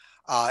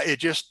 It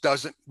just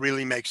doesn't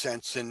really make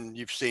sense. And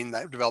you've seen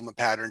that development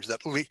patterns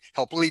that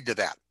help lead to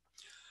that.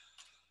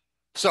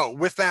 So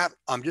with that,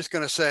 I'm just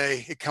going to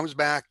say it comes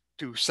back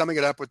to summing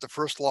it up with the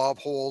first law of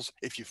holes.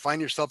 If you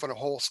find yourself in a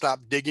hole, stop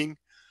digging.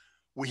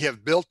 We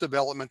have built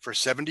development for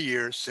 70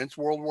 years since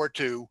World War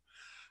II.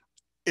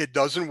 It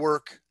doesn't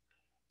work.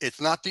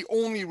 It's not the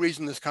only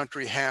reason this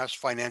country has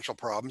financial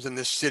problems and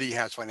this city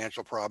has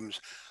financial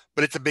problems,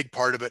 but it's a big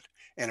part of it.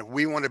 And if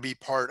we want to be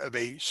part of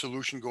a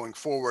solution going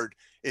forward,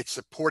 it's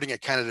supporting a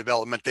kind of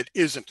development that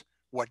isn't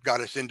what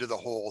got us into the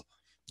hole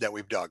that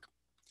we've dug.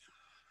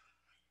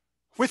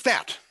 With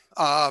that,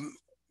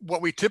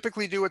 what we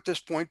typically do at this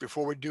point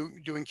before we're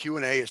doing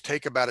Q&A is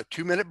take about a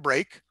 2-minute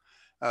break.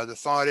 The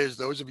thought is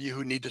those of you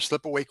who need to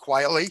slip away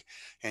quietly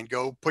and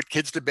go put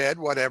kids to bed,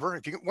 whatever.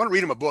 If you want to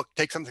read them a book,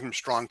 take something from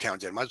Strong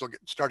Towns in. Might as well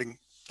getting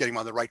them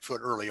on the right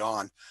foot early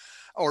on,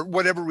 or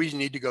whatever reason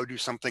you need to go do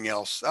something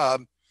else.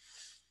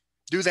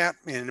 Do that.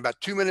 In about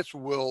 2 minutes,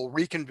 we'll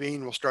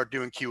reconvene. We'll start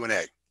doing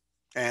Q&A.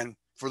 And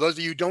for those of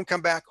you who don't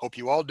come back, hope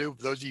you all do.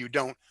 For those of you who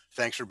don't,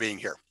 thanks for being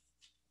here.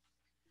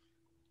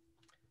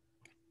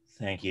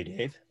 Thank you,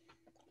 Dave.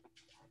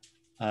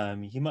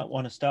 You might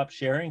want to stop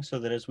sharing so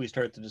that as we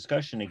start the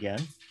discussion again,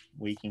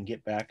 we can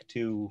get back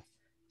to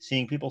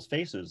seeing people's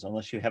faces,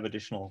 unless you have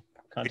additional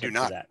content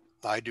for that.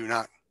 I do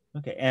not.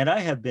 Okay, and I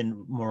have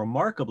been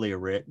remarkably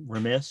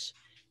remiss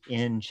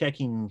in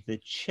checking the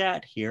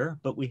chat here,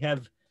 but we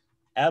have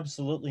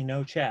absolutely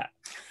no chat.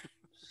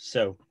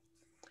 So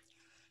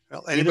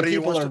Well, Either anybody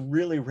who people wants are to,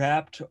 really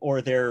wrapped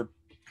or they're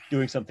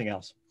doing something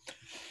else.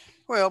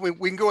 well,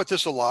 we can go at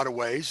this a lot of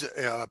ways.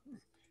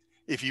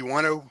 If you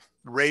want to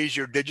raise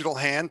your digital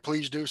hand,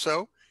 please do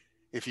so.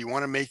 If you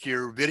want to make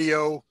your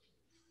video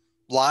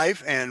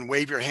live and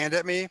wave your hand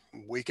at me,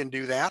 we can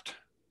do that.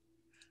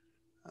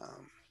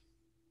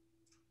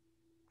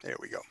 There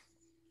we go.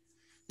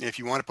 If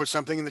you want to put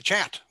something in the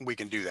chat, we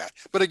can do that.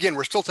 But again,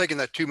 we're still taking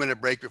that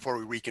 2-minute break before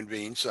we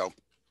reconvene. So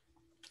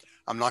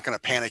I'm not going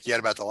to panic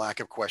yet about the lack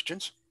of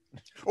questions.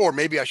 Or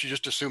maybe I should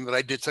just assume that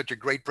I did such a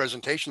great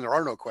presentation, there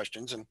are no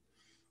questions, and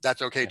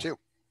that's okay too.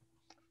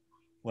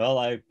 Well,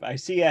 I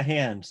see a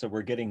hand, so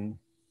we're getting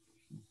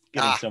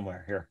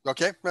somewhere here.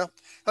 Okay. Well,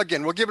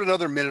 again, we'll give it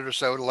another minute or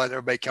so to let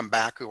everybody come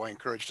back who I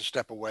encourage to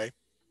step away.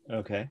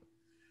 Okay.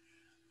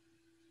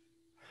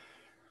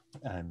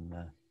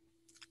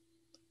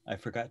 I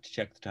forgot to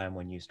check the time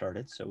when you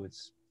started, so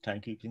it's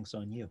timekeeping's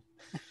on you.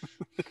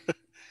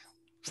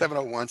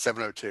 7:01,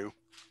 7:02.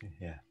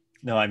 Yeah.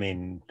 No, I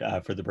mean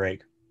for the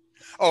break.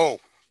 Oh,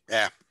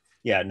 yeah.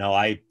 Yeah. No,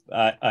 I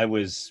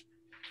was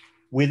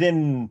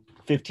within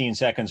 15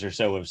 seconds or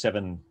so of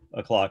 7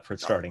 o'clock for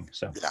starting.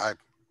 So Yeah.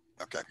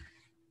 Okay.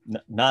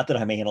 Not that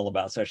I'm anal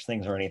about such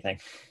things or anything.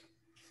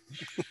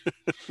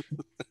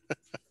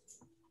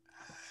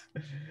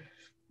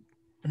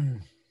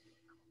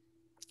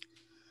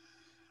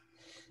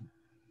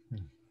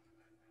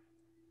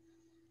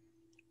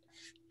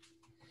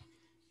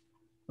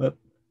 Whoop.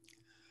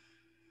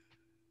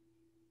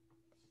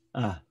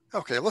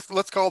 Okay,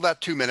 let's call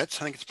that 2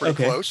 minutes. I think it's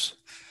pretty close.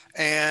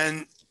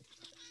 And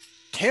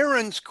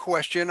Taryn's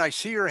question, I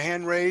see her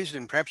hand raised,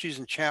 and perhaps she's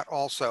in chat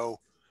also.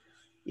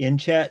 In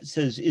chat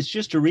says, it's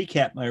just to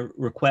recap my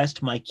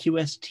request, my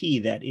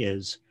QST, that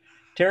is.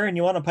 Taryn,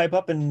 you want to pipe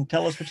up and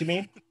tell us what you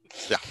mean?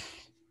 Yeah.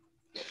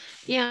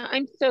 Yeah,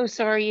 I'm so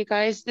sorry, you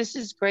guys. This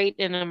is great,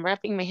 and I'm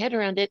wrapping my head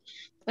around it,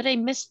 but I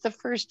missed the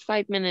first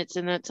 5 minutes,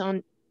 and that's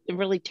on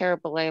really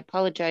terrible. I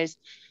apologize.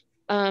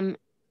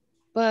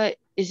 But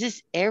is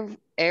this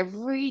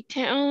every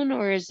town,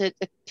 or is it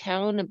a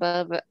town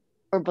above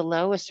or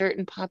below a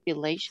certain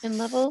population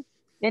level?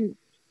 And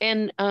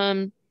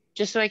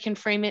just so I can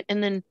frame it,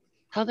 and then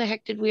how the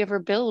heck did we ever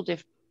build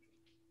if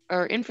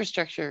our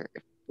infrastructure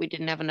if we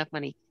didn't have enough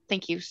money?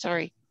 Thank you.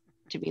 Sorry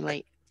to be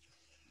late.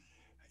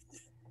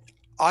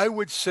 I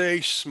would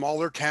say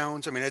smaller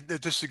towns. I mean,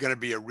 this is going to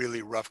be a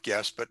really rough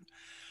guess, but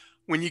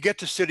when you get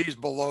to cities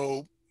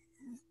below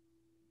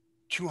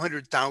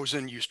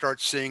 200,000, you start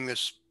seeing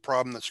this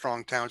problem that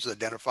strong towns has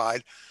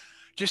identified.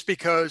 Just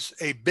because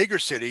a bigger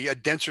city, a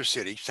denser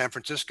city, San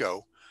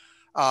Francisco,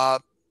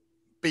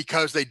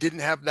 because they didn't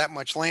have that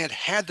much land,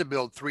 had to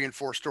build 3- and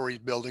 4-story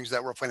buildings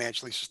that were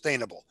financially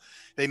sustainable.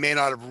 They may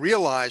not have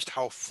realized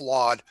how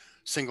flawed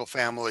single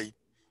family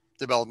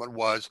development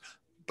was,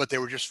 but they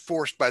were just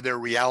forced by their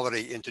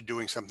reality into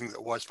doing something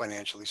that was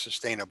financially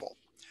sustainable.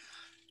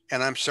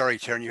 And I'm sorry,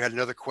 Taryn, you had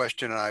another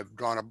question and I've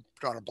drawn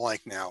a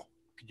blank now.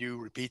 Could you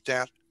repeat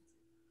that?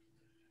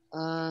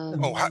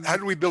 How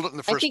did we build it in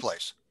the first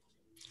place?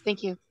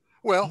 Thank you.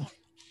 Well,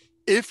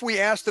 if we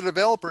ask the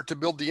developer to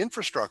build the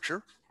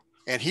infrastructure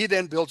and he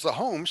then builds the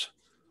homes,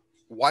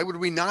 why would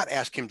we not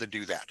ask him to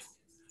do that?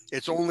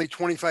 It's only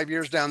 25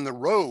 years down the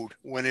road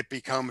when it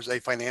becomes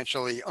a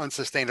financially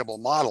unsustainable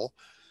model.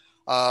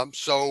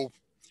 So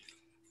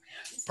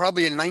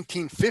probably in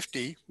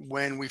 1950,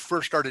 when we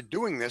first started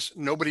doing this,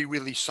 nobody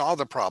really saw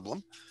the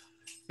problem.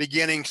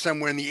 Beginning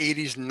somewhere in the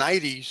 80s and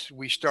 90s,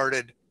 we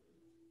started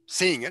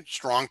seeing it,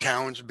 strong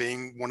towns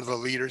being one of the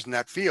leaders in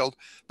that field.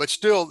 But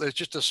still, there's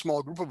just a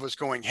small group of us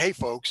going, hey,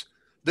 folks,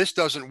 this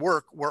doesn't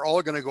work. We're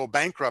all going to go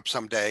bankrupt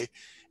someday.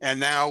 And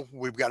now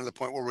we've gotten to the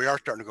point where we are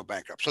starting to go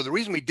bankrupt. So the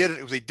reason we did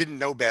it was we didn't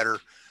know better,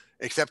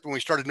 except when we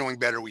started knowing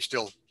better, we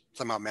still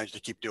somehow managed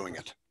to keep doing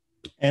it.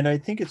 And I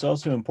think it's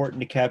also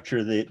important to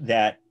capture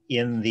that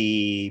in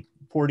the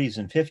 40s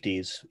and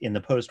 50s, in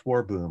the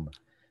post-war boom,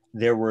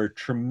 there were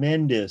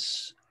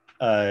tremendous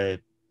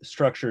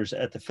structures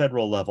at the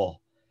federal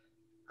level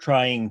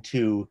trying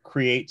to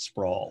create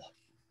sprawl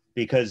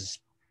because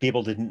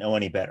people didn't know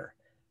any better.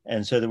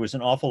 And so there was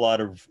an awful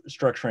lot of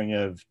structuring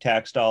of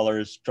tax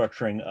dollars,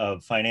 structuring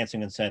of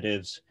financing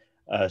incentives,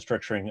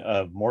 structuring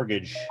of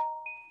mortgage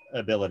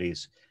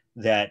abilities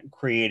that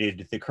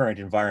created the current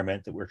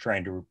environment that we're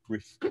trying to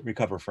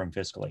recover from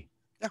fiscally.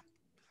 Yeah.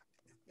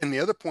 And the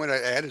other point I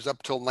add is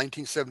up till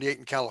 1978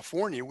 in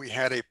California, we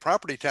had a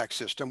property tax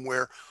system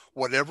where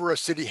whatever a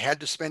city had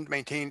to spend to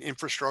maintain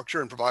infrastructure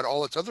and provide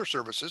all its other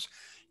services,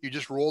 you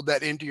just rolled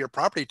that into your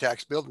property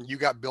tax bill and you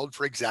got billed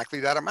for exactly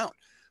that amount.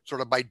 Sort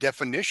of by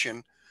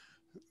definition,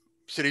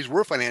 cities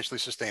were financially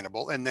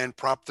sustainable, and then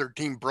Prop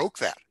 13 broke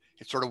that.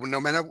 It's sort of no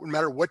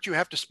matter what you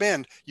have to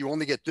spend, you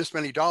only get this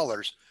many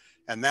dollars.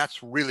 And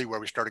that's really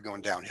where we started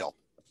going downhill.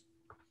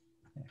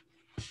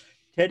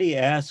 Teddy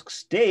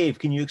asks, Dave,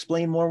 can you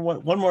explain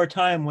one more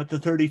time what the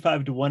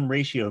 35-to-1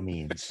 ratio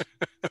means?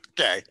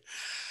 Okay.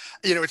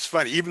 You know, it's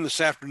funny. Even this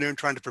afternoon,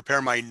 trying to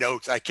prepare my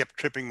notes, I kept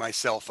tripping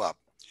myself up.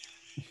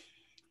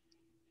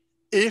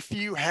 If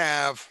you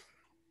have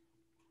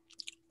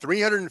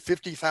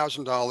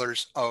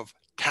 $350,000 of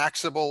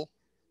taxable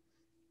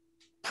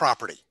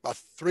property, a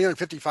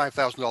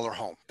 $355,000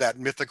 home, that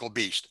mythical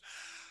beast.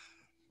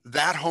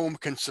 That home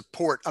can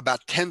support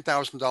about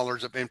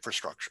 $10,000 of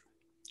infrastructure.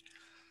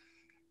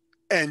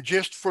 And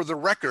just for the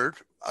record,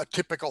 a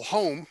typical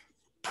home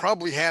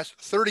probably has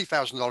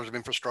 $30,000 of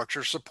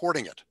infrastructure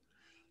supporting it.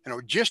 You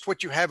know, just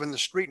what you have in the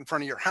street in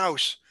front of your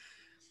house,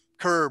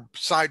 curb,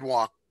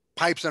 sidewalk,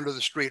 pipes under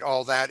the street,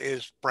 all that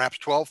is perhaps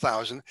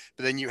 12,000.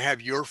 But then you have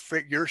your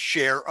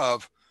share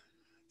of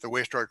the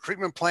wastewater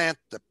treatment plant,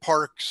 the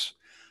parks,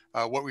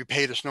 what we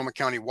pay the Sonoma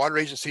County Water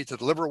Agency to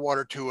deliver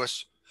water to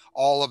us.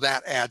 All of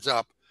that adds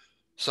up.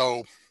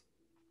 So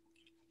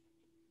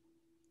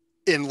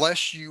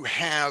unless you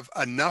have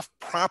enough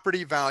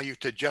property value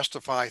to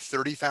justify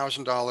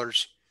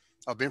 $30,000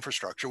 of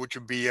infrastructure, which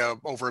would be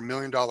over $1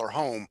 million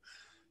home,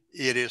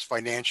 it is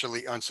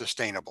financially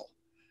unsustainable.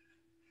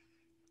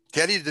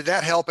 Teddy, did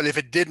that help? And if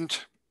it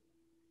didn't,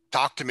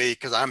 talk to me,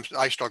 because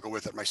I struggle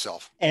with it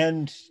myself.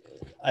 And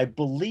I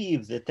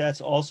believe that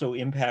that's also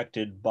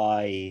impacted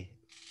by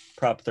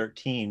Prop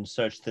 13,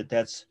 such that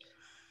that's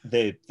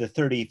the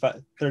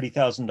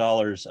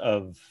 $30,000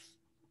 of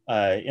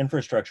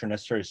infrastructure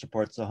necessary to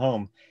support the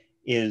home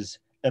is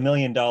 $1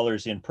 million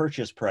in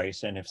purchase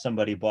price. And if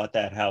somebody bought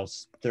that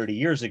house 30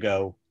 years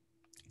ago,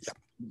 yep,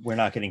 we're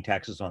not getting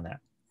taxes on that.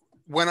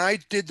 When I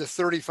did the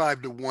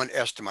 35-to-1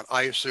 estimate,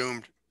 I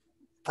assumed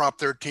Prop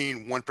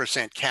 13,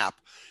 1% cap.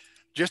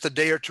 Just a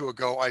day or two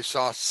ago, I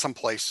saw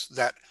someplace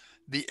that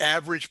the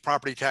average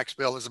property tax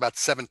bill is about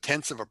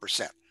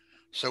 0.7%.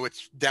 So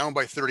it's down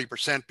by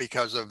 30%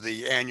 because of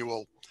the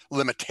annual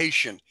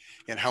limitation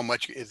in how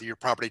much your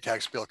property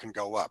tax bill can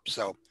go up.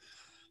 So,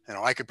 you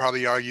know, I could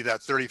probably argue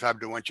that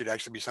 35-to-1 should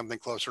actually be something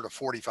closer to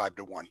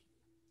 45-to-1.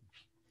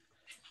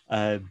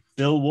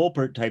 Bill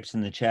Wolpert types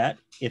in the chat,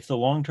 if the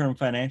long-term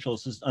financial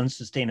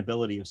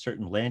unsustainability of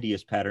certain land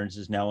use patterns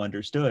is now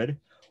understood,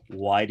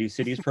 why do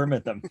cities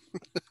permit them?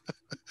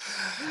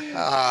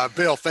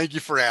 Bill, thank you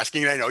for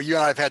asking. I know you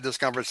and I have had this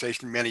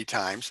conversation many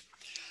times.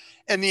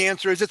 And the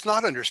answer is it's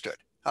not understood.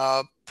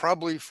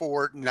 Probably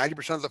for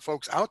 90% of the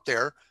folks out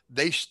there,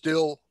 they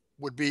still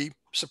would be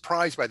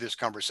surprised by this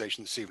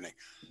conversation this evening.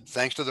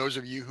 Thanks to those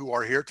of you who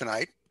are here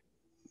tonight,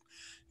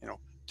 you know,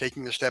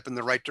 taking the step in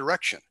the right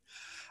direction.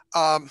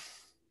 And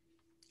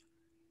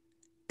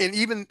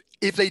even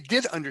if they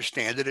did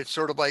understand it, it's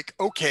sort of like,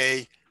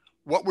 okay,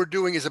 what we're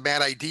doing is a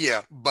bad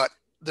idea, but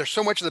there's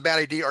so much of the bad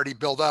idea already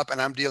built up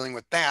and I'm dealing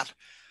with that.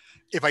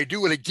 If I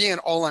do it again,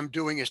 all I'm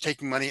doing is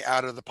taking money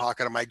out of the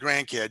pocket of my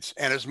grandkids.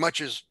 And as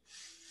much as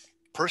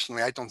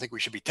personally, I don't think we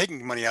should be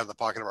taking money out of the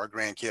pocket of our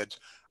grandkids,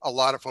 a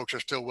lot of folks are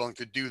still willing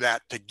to do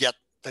that to get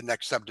the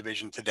next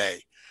subdivision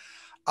today.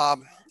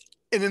 And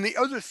then the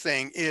other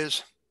thing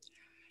is,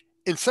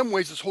 in some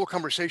ways, this whole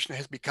conversation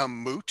has become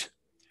moot,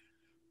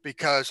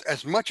 because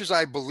as much as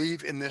I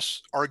believe in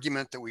this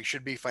argument that we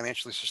should be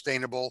financially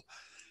sustainable,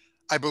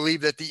 I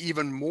believe that the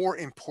even more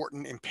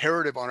important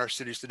imperative on our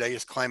cities today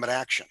is climate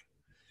action.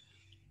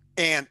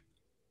 And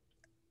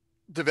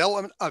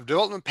a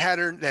development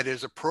pattern that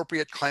is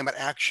appropriate climate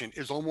action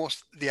is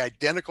almost the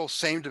identical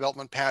same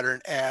development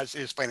pattern as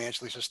is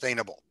financially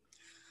sustainable.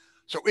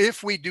 So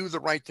if we do the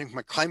right thing from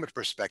a climate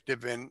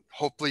perspective, and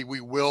hopefully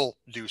we will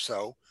do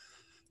so,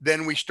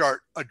 then we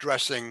start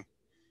addressing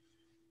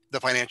the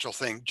financial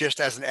thing just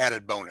as an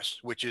added bonus,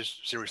 which is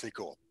seriously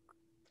cool.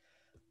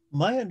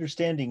 My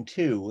understanding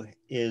too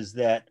is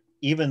that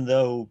even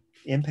though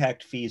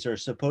impact fees are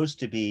supposed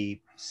to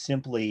be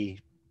simply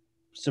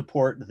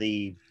support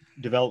the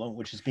development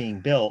which is being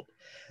built,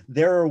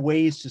 there are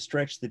ways to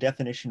stretch the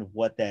definition of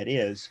what that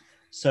is,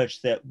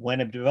 such that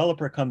when a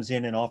developer comes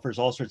in and offers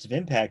all sorts of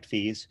impact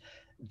fees,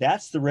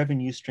 that's the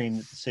revenue stream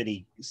that the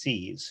city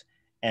sees.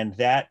 And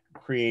that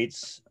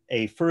creates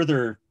a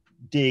further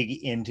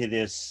dig into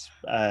this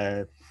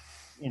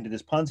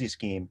Ponzi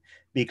scheme,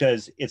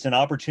 because it's an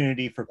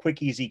opportunity for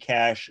quick, easy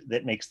cash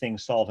that makes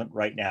things solvent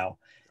right now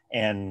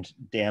and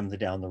damn the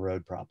down the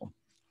road problem.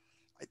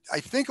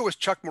 I think it was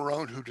Chuck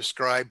Marone who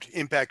described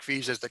impact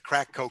fees as the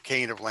crack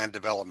cocaine of land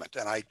development,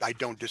 and I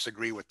don't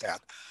disagree with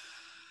that.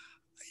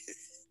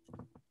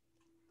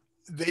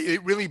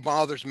 It really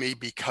bothers me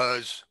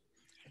because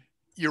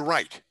you're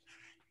right.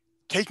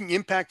 Taking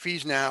impact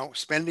fees now,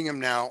 spending them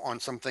now on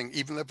something,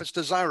 even if it's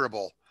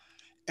desirable,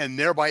 and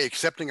thereby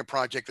accepting a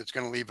project that's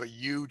going to leave a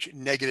huge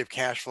negative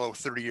cash flow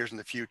 30 years in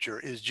the future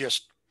is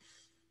just,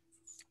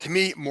 to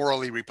me,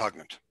 morally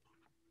repugnant.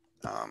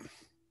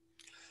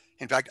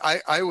 In fact,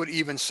 I would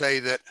even say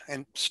that,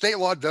 and state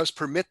law does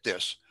permit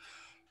this,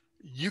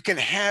 you can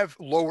have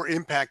lower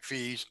impact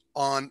fees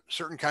on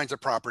certain kinds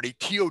of property.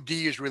 TOD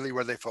is really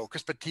where they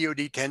focus, but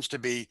TOD tends to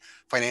be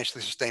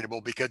financially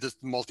sustainable because it's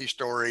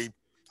multi-story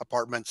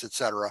apartments, et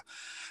cetera.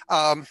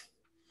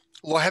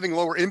 Having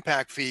lower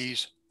impact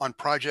fees on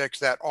projects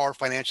that are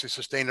financially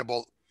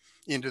sustainable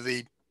into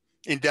the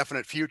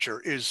indefinite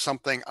future is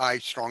something I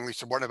strongly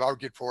support. I've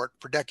argued for it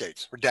for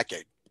decades.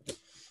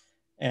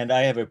 And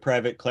I have a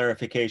private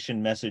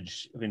clarification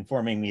message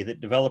informing me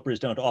that developers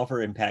don't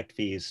offer impact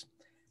fees.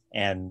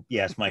 And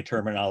yes, my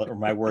terminology or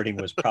my wording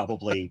was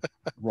probably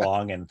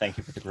wrong, and thank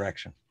you for the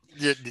correction.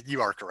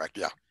 You are correct,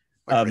 yeah.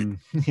 Agreed.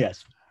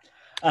 Yes.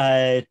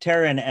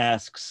 Taryn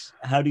asks,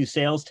 how do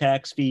sales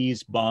tax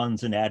fees,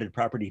 bonds, and added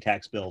property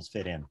tax bills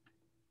fit in?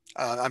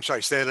 I'm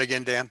sorry, say that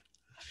again, Dan.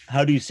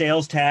 How do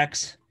sales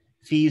tax,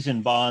 fees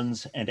and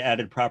bonds, and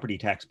added property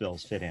tax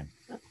bills fit in?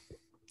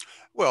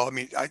 Well, I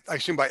mean, I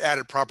assume by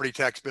added property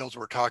tax bills,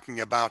 we're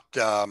talking about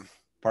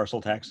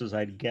parcel taxes,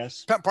 I'd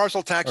guess.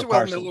 Parcel taxes, well,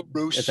 parcel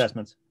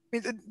assessments. I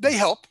mean, they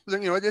help. You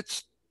know,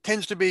 it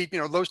tends to be, you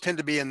know, those tend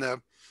to be in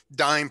the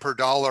dime per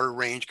dollar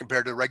range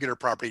compared to regular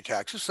property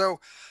taxes.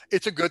 So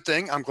it's a good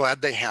thing. I'm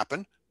glad they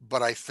happen.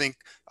 But I think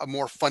a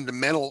more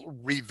fundamental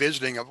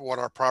revisiting of what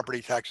our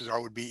property taxes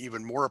are would be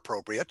even more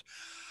appropriate.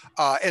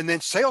 And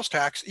then sales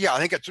tax, yeah, I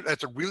think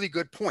that's a really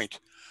good point.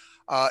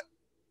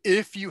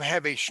 If you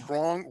have a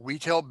strong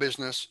retail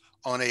business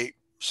on a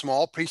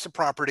small piece of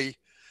property,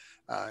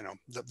 you know,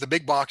 the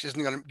big box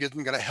isn't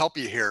going to help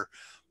you here,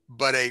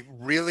 but a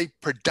really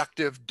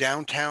productive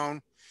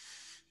downtown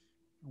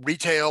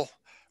retail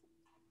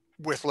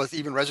with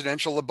even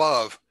residential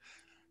above,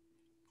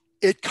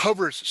 it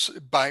covers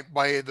by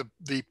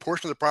the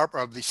portion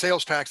of the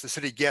sales tax the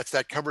city gets,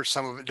 that covers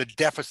some of the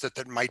deficit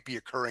that might be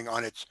occurring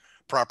on its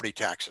property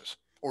taxes,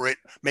 or it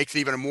makes it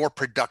even a more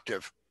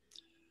productive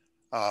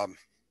part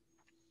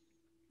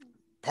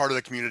of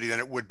the community than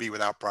it would be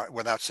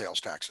without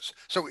sales taxes.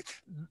 So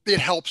it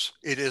helps.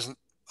 It isn't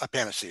a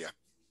panacea.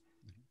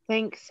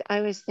 Thanks.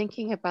 I was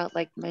thinking about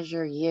like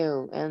Measure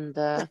U and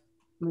the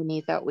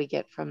money that we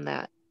get from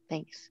that.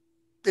 Thanks.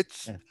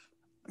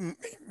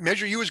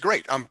 Measure U is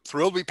great. I'm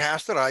thrilled we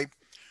passed it. I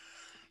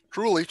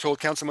truly told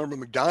Councilmember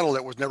McDonald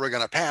it was never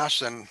going to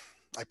pass, and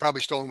I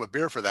probably stole him a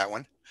beer for that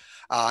one.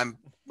 I'm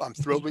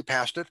thrilled we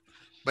passed it,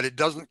 but it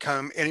doesn't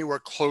come anywhere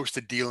close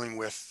to dealing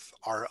with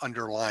our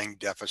underlying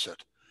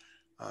deficit.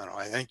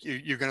 I think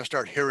you're going to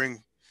start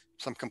hearing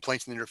some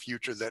complaints in the near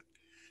future that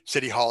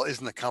City Hall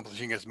isn't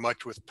accomplishing as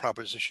much with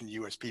Proposition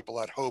U as people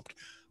had hoped,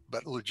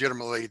 but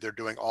legitimately they're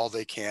doing all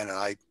they can, and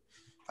I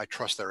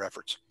trust their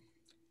efforts.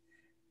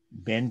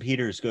 Ben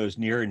Peters goes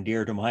near and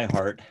dear to my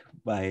heart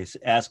by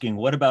asking,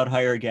 what about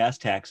higher gas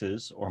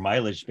taxes or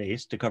mileage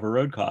space to cover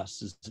road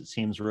costs? It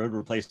seems road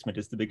replacement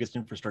is the biggest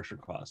infrastructure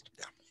cost.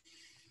 Yeah.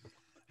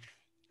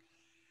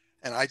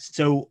 And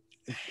so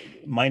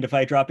mind if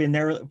I drop in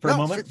there for a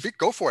moment?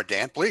 Go for it,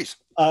 Dan, please.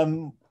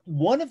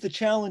 One of the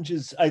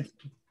challenges, I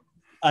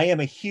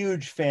am a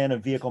huge fan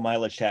of vehicle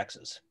mileage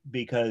taxes,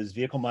 because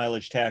vehicle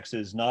mileage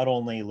taxes not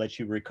only let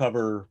you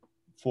recover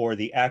for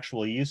the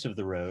actual use of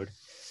the road,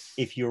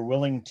 if you're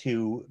willing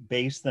to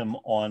base them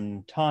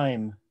on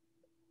time,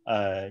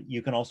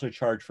 you can also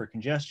charge for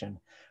congestion,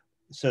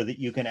 so that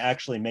you can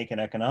actually make an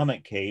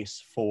economic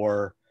case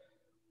for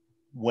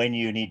when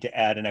you need to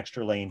add an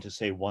extra lane to,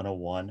 say,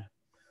 101,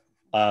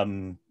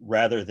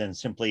 rather than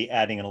simply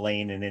adding a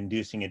lane and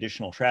inducing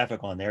additional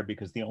traffic on there,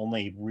 because the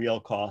only real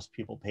cost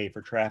people pay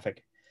for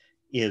traffic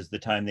is the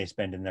time they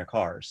spend in their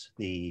cars.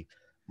 The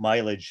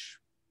mileage,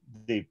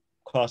 the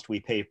cost we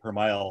pay per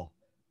mile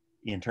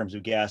in terms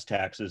of gas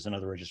taxes and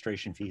other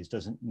registration fees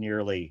doesn't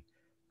nearly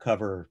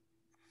cover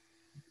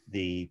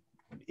it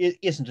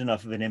isn't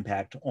enough of an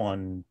impact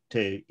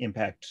to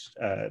impact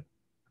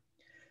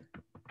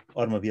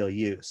automobile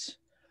use.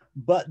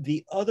 But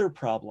the other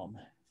problem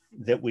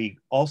that we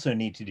also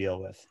need to deal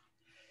with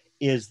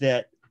is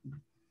that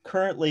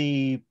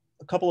currently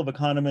a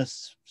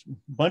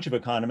bunch of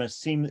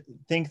economists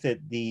think that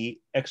the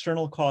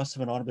external costs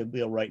of an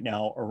automobile right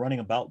now are running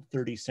about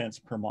 30 cents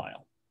per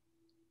mile.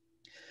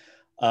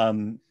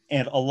 And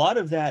a lot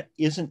of that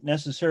isn't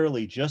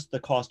necessarily just the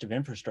cost of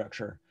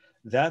infrastructure.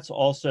 That's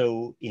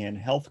also in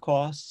health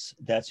costs.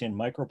 That's in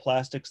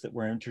microplastics that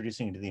we're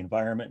introducing into the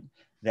environment.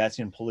 That's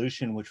in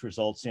pollution, which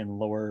results in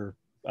lower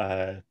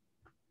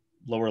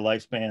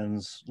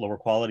lifespans, lower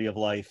quality of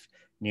life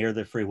near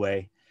the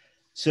freeway.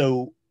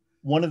 So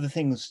one of the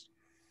things,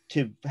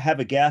 to have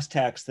a gas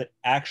tax that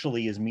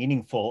actually is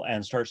meaningful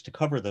and starts to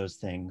cover those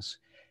things,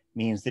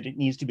 means that it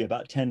needs to be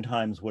about 10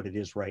 times what it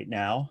is right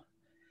now.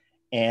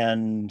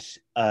 And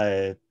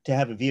to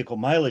have a vehicle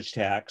mileage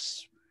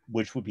tax,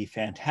 which would be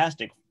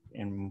fantastic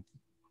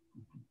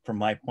from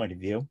my point of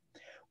view,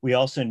 we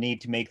also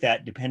need to make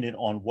that dependent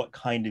on what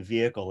kind of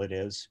vehicle it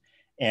is.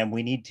 And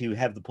we need to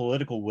have the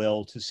political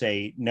will to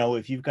say, no,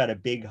 if you've got a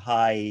big,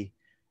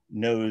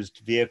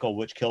 high-nosed vehicle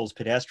which kills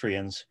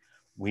pedestrians,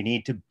 we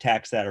need to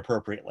tax that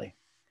appropriately.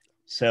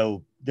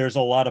 So there's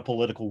a lot of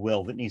political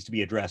will that needs to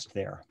be addressed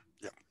there.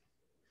 Yeah.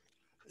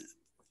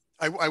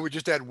 I would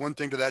just add one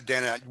thing to that,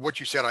 Dan. What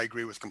you said, I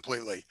agree with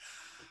completely.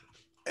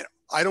 And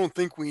I don't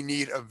think we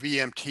need a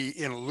VMT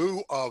in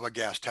lieu of a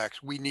gas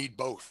tax. We need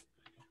both.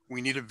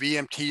 We need a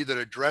VMT that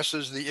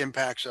addresses the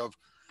impacts of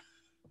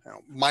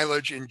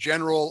mileage in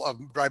general,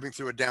 of driving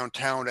through a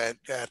downtown at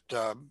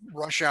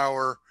rush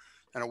hour,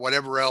 and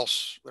whatever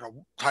else,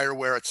 tire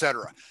wear,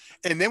 etc.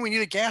 And then we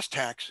need a gas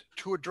tax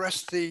to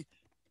address the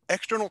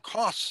external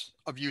costs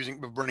of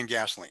burning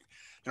gasoline.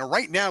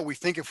 Right now we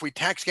think if we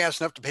tax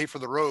gas enough to pay for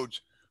the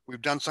roads,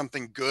 we've done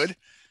something good.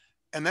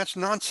 And that's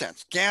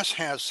nonsense. Gas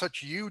has such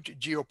huge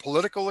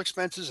geopolitical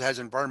expenses, has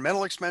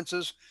environmental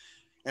expenses.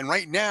 And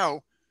right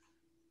now,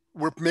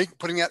 we're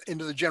putting that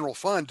into the general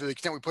fund to the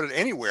extent we put it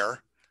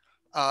anywhere.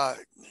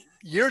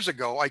 Years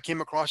ago, I came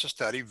across a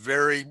study,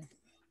 very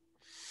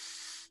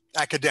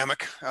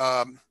academic,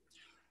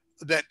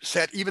 that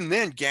said even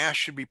then gas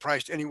should be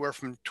priced anywhere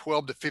from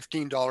 $12 to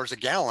 $15 a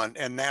gallon,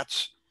 and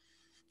that's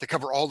to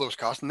cover all those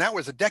costs. And that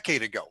was a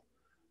decade ago.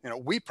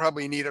 We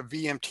probably need a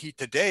VMT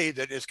today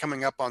that is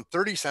coming up on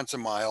 30 cents a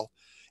mile,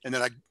 and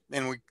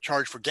then we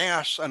charge for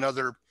gas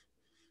another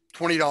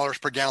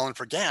 $20 per gallon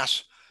for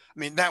gas. I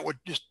mean, that would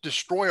just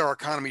destroy our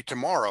economy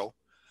tomorrow.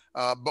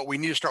 But we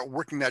need to start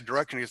working that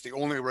direction. It's the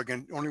only way we're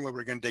going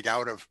to dig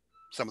out of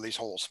some of these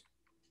holes.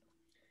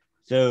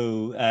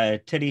 So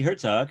Teddy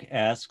Herzog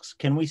asks,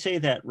 can we say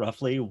that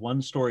roughly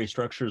one-story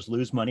structures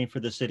lose money for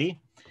the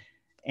city,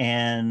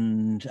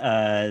 and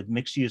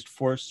mixed-use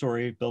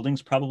four-story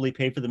buildings probably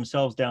pay for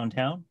themselves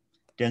downtown?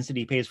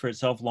 Density pays for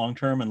itself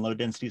long-term, and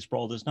low-density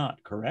sprawl does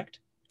not, correct?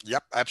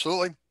 Yep,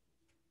 absolutely.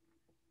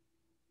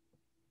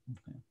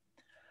 Okay.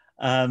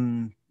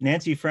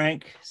 Nancy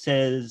Frank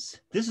says,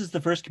 this is the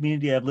first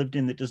community I've lived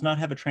in that does not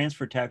have a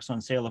transfer tax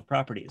on sale of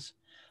properties.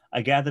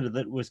 I gather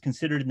that it was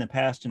considered in the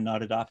past and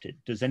not adopted.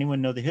 Does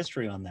anyone know the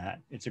history on that?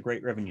 It's a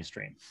great revenue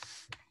stream.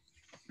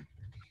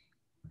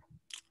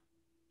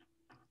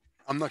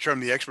 I'm not sure I'm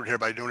the expert here,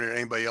 but I don't hear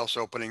anybody else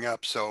opening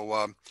up.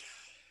 So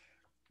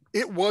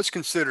it was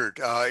considered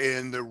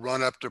in the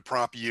run up to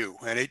Prop U,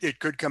 and it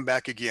could come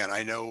back again.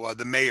 I know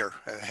the mayor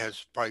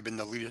has probably been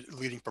the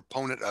leading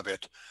proponent of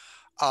it.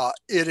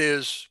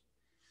 It's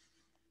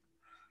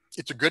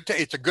a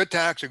good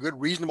tax, a good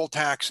reasonable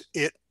tax.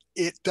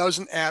 It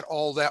doesn't add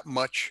all that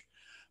much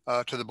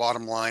to the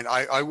bottom line.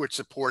 I would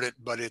support it,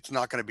 but it's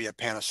not going to be a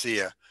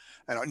panacea.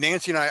 And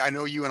Nancy and I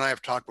know you and I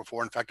have talked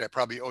before. In fact, I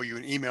probably owe you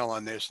an email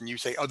on this, and you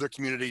say other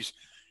communities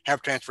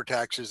have transfer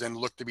taxes and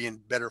look to be in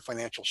better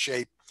financial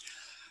shape.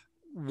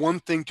 One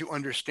thing to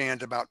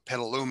understand about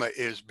Petaluma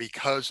is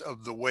because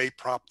of the way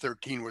Prop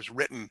 13 was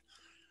written,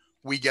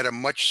 we get a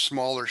much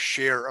smaller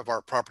share of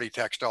our property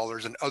tax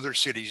dollars than other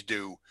cities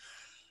do.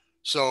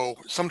 So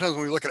sometimes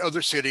when we look at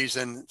other cities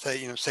and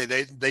say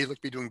they look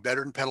to be doing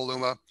better than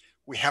Petaluma,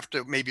 we have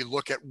to maybe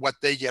look at what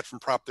they get from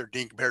Prop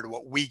 13 compared to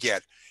what we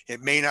get.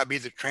 It may not be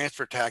the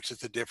transfer tax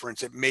that's the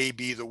difference. It may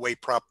be the way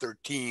Prop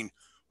 13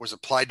 was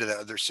applied to that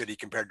other city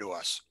compared to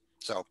us.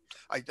 So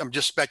I'm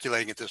just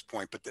speculating at this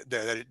point, but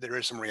there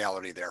is some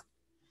reality there.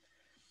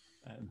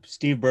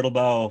 Steve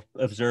Bertlebaugh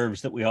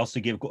observes that we also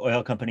give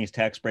oil companies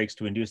tax breaks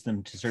to induce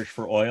them to search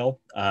for oil.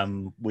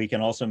 We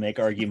can also make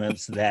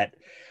arguments that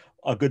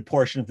a good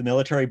portion of the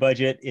military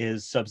budget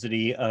is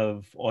subsidy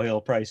of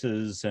oil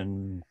prices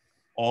and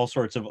all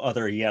sorts of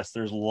other, yes,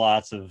 there's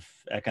lots of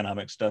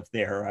economic stuff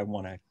there. I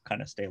want to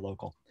kind of stay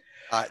local.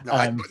 But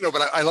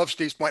I love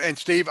Steve's point. And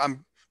Steve,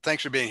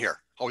 thanks for being here.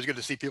 Always good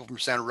to see people from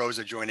Santa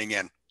Rosa joining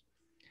in.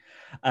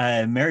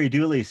 Mary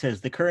Dooley says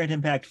the current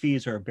impact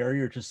fees are a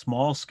barrier to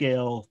small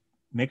scale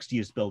mixed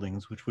use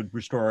buildings, which would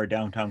restore our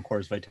downtown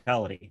core's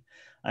vitality.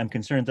 I'm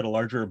concerned that a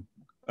larger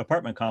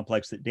apartment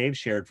complex that Dave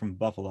shared from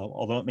Buffalo,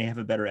 although it may have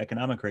a better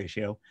economic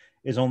ratio,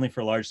 is only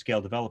for large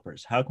scale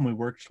developers. How can we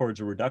work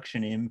towards a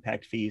reduction in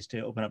impact fees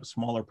to open up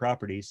smaller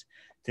properties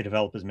to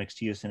develop as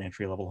mixed use and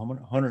entry level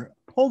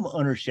home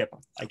ownership?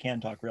 I can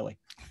talk really.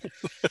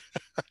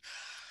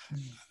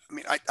 I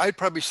mean, I'd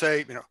probably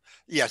say,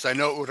 yes, I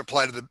know it would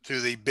apply to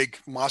the big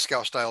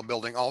Moscow style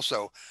building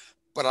also,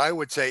 but I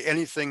would say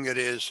anything that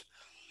is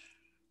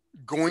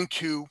going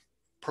to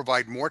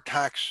provide more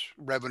tax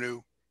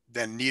revenue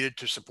than needed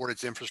to support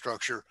its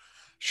infrastructure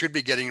should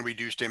be getting a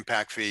reduced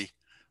impact fee,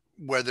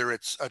 whether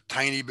it's a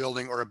tiny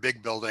building or a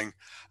big building.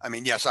 I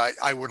mean, yes,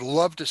 I would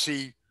love to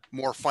see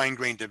more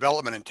fine-grained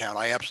development in town.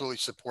 I absolutely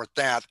support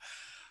that.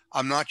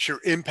 I'm not sure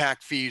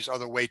impact fees are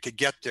the way to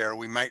get there.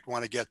 We might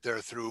want to get there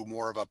through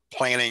more of a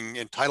planning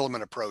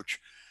entitlement approach,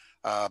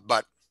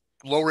 but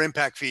lower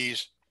impact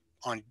fees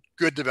on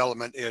good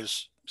development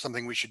is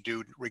something we should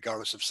do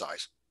regardless of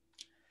size.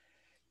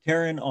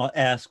 Taryn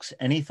asks,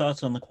 any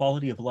thoughts on the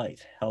quality of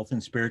life, health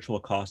and spiritual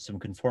costs of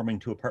conforming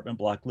to apartment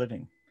block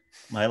living?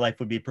 My life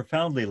would be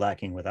profoundly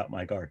lacking without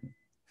my garden.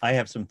 I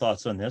have some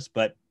thoughts on this,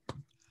 but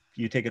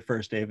you take it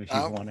first, Dave, if you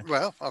want to.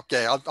 Well,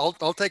 okay,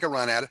 I'll take a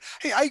run at it.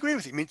 Hey, I agree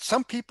with you. I mean,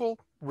 some people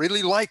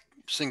really like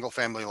single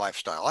family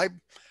lifestyle. I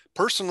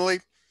personally,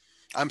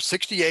 I'm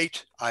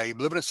 68. I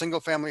live in a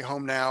single family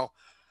home now.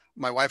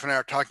 My wife and I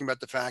are talking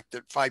about the fact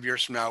that 5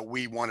 years from now,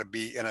 we want to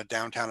be in a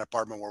downtown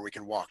apartment where we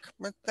can walk.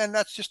 And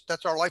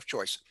that's our life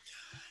choice.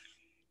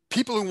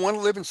 People who want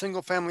to live in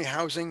single family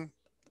housing,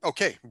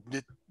 okay,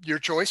 your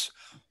choice.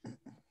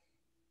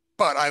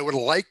 But I would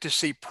like to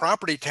see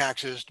property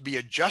taxes be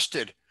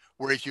adjusted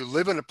where if you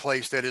live in a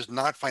place that is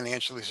not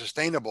financially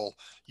sustainable,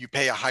 you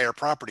pay a higher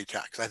property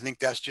tax. I think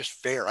that's just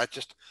fair.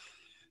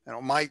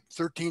 My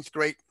 13th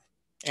great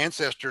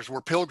ancestors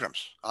were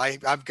pilgrims.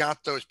 I've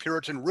got those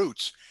Puritan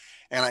roots,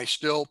 and I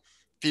still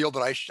feel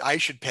that I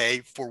should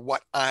pay for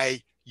what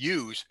I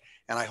use,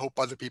 and I hope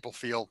other people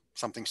feel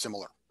something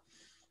similar.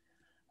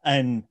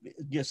 And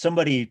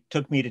somebody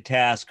took me to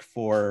task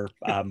for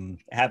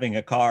having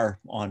a car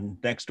on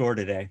next door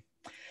today,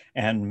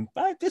 and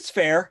it's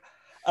fair.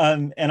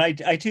 And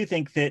I too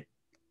think that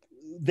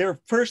there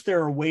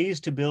are ways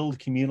to build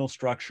communal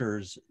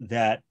structures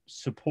that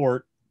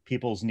support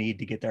people's need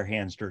to get their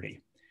hands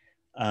dirty.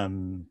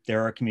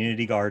 There are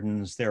community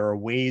gardens. There are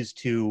ways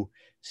to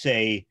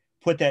say,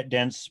 put that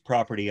dense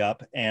property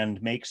up and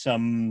make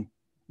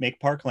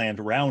parkland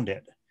around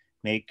it,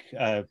 make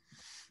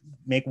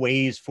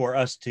ways for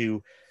us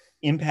to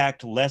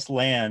impact less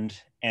land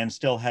and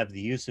still have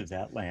the use of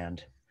that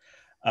land.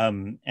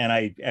 And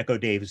I echo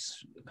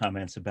Dave's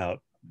comments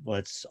about,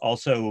 let's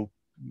also,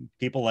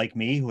 people like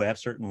me who have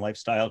certain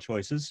lifestyle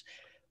choices,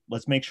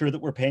 let's make sure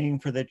that we're paying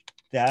for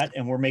that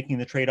and we're making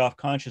the trade-off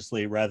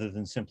consciously rather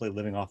than simply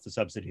living off the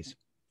subsidies.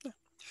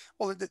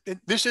 Well,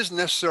 this isn't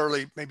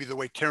necessarily maybe the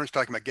way Terrence's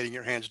talking about getting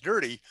your hands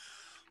dirty,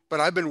 but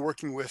I've been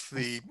working with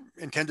the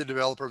intended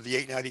developer of the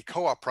 890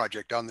 co-op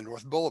project on the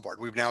North Boulevard.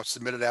 We've now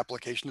submitted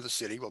application to the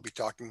city. We'll be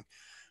talking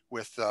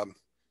with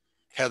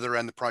Heather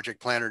and the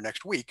project planner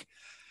next week.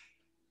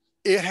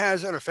 It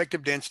has an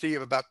effective density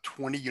of about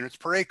 20 units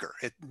per acre.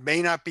 It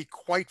may not be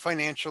quite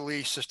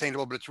financially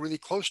sustainable, but it's really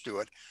close to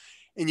it.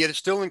 And yet it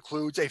still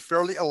includes a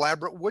fairly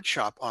elaborate wood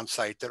shop on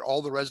site that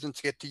all the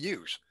residents get to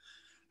use.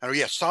 Now,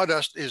 yes,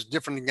 sawdust is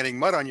different than getting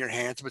mud on your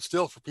hands, but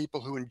still for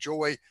people who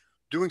enjoy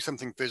doing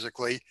something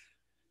physically,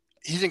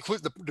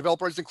 the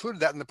developer has included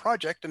that in the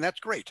project, and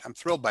that's great. I'm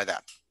thrilled by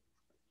that.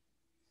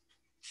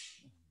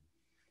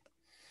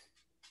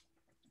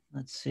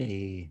 Let's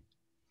see.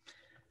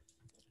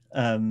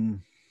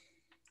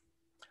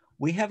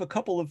 We have a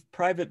couple of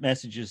private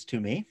messages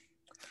to me.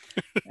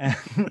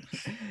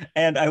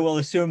 And I will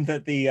assume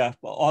that the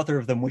author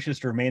of them wishes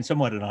to remain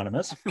somewhat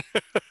anonymous.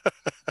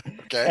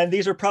 Okay. And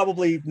these are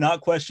probably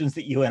not questions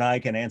that you and I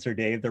can answer,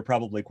 Dave. They're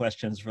probably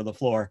questions for the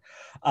floor.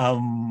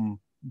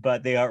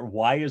 But they are,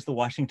 why is the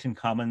Washington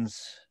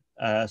Commons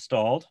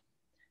stalled?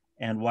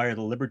 And why are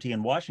the Liberty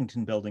and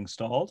Washington buildings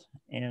stalled?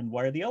 And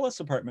why are the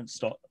Ellis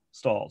apartments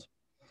stalled?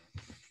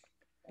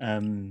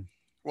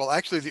 Well,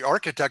 actually, the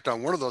architect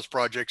on one of those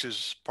projects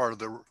is part of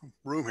the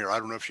room here. I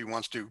don't know if she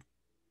wants to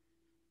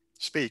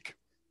speak.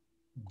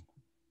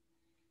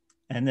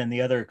 And then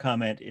the other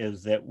comment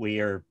is that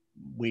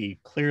we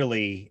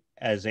clearly,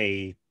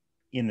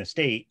 in the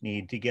state,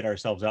 need to get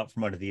ourselves out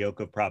from under the yoke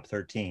of Prop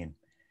 13.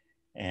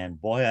 And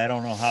boy, I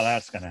don't know how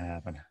that's going to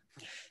happen.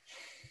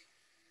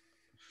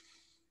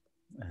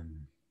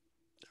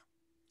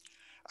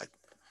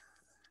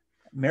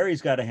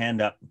 Mary's got a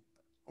hand up.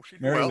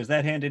 Mary, was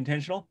that hand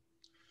intentional?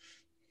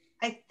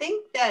 I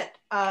think that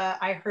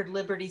I heard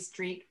Liberty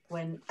Street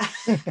when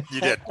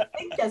You did. I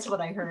think that's what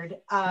I heard.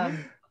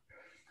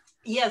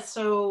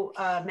 So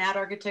Matt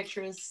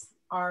Architectures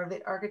are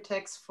the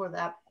architects for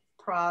that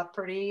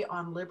property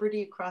on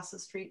Liberty across the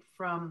street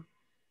from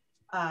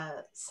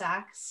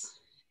Saks.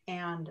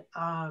 And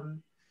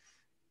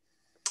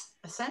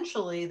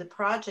essentially the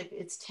project,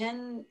 it's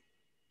 10,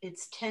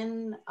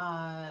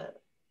 I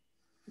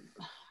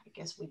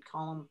guess we'd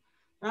call them,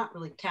 not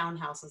really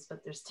townhouses,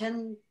 but there's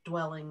 10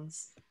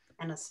 dwellings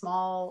and a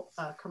small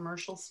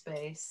commercial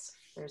space.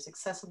 There's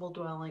accessible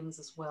dwellings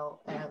as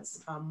well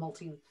as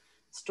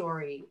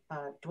multi-story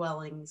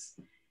dwellings.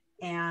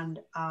 And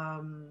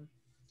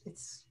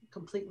it's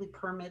completely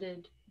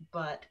permitted,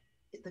 but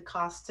the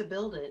cost to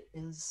build it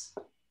is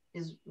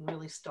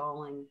really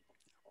stalling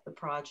the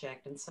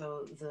project. And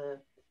so the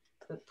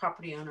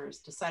property owners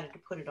decided to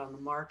put it on the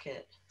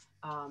market.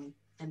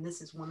 And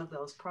this is one of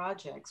those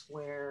projects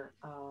where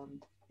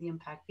the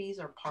impact fees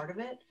are part of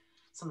it.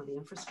 Some of the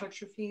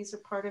infrastructure fees are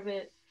part of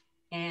it.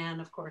 And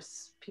of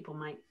course, people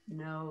might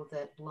know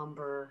that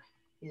lumber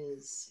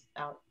is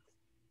out,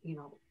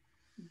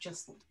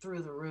 just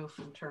through the roof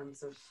in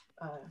terms of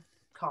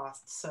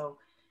costs. So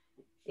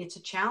it's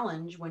a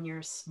challenge when you're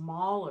a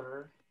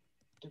smaller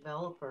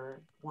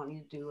developer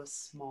wanting to do a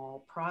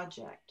small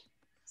project.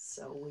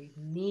 So we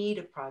need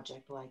a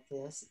project like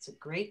this. It's a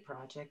great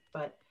project,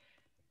 but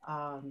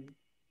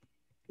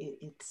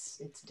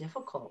it's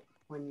difficult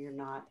when you're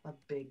not a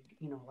big,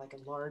 like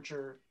a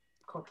larger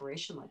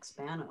corporation like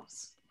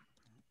Spanos.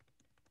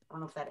 I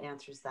don't know if that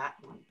answers that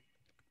one.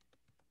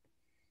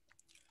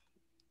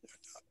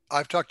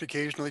 I've talked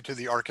occasionally to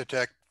the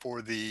architect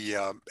for the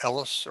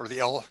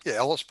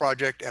Ellis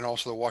project and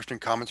also the Washington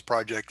Commons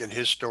project, and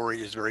his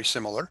story is very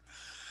similar.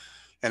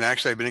 And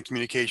actually, I've been in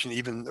communication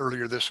even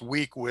earlier this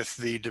week with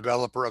the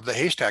developer of the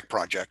Haystack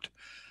project.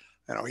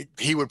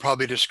 He would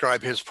probably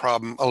describe his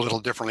problem a little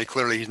differently.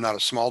 Clearly, he's not a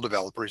small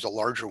developer; he's a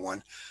larger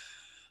one.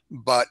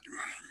 But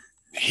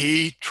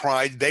they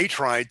tried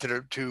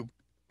to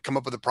come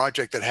up with a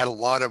project that had a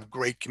lot of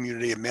great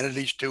community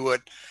amenities to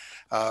it,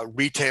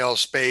 retail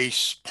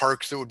space,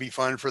 parks that would be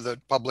fun for the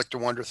public to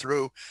wander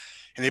through,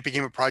 and it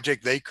became a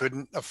project they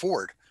couldn't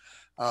afford.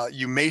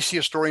 You may see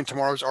a story in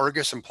tomorrow's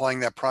Argus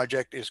implying that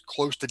project is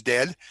close to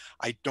dead.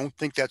 I don't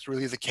think that's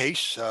really the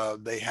case.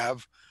 They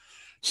have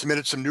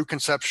submitted some new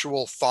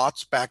conceptual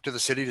thoughts back to the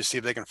city to see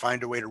if they can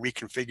find a way to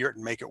reconfigure it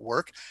and make it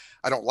work.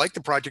 I don't like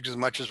the project as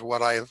much as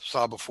what I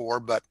saw before,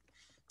 but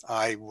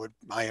I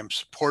am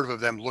supportive of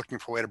them looking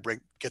for a way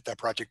to get that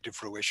project to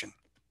fruition.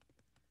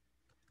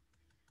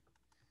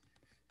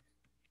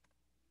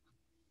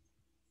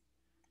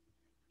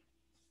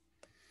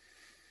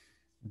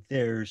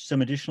 There's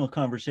some additional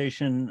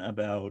conversation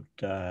about,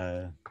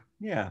 I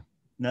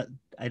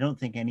don't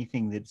think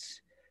anything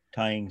that's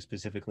tying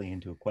specifically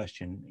into a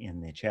question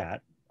in the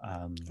chat.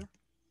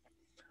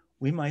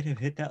 We might have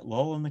hit that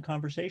lull in the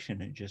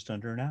conversation in just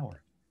under an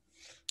hour.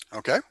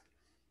 Okay.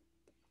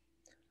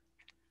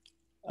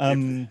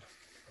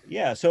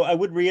 Yeah, so I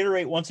would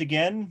reiterate once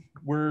again,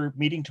 we're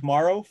meeting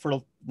tomorrow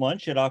for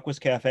lunch at Aqua's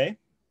Cafe.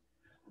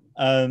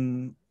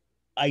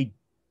 I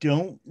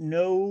don't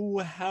know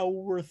how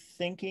we're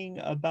thinking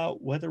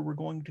about whether we're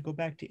going to go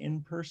back to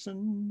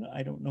in-person.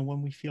 I don't know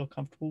when we feel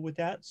comfortable with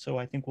that. So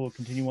I think we'll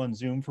continue on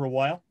Zoom for a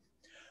while.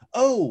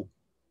 Oh,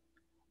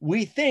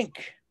 we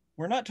think,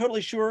 we're not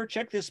totally sure,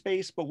 check this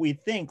space, but we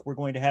think we're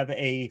going to have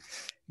a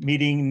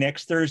meeting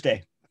next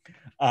Thursday.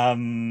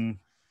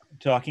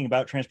 Talking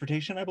about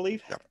transportation, I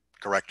believe. Yep,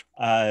 correct.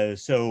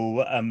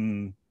 So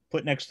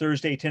put next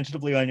Thursday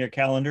tentatively on your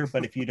calendar,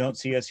 but if you don't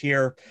see us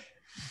here,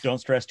 don't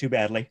stress too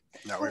badly.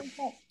 No,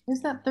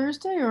 is that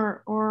Thursday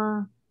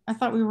or I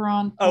thought we were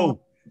on?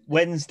 Oh,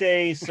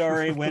 Wednesday.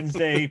 Sorry,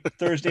 Wednesday.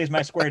 Thursday is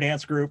my square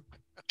dance group.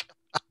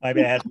 My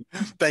bad.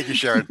 Thank you,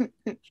 Sharon.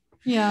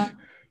 Yeah,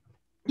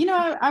 you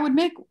know, I would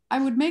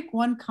make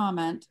one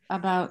comment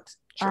about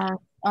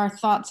our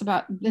thoughts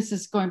about this.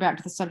 Is going back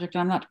to the subject.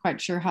 I'm not quite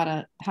sure how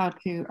to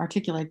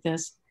articulate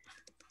this,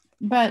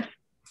 but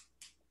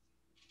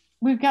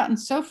we've gotten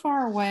so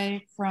far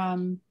away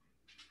from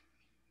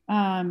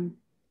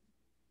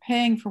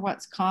paying for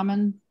what's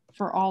common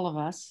for all of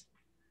us.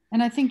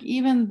 And I think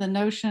even the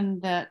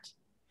notion that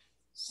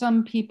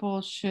some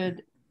people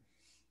should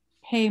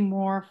pay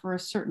more for a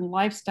certain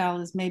lifestyle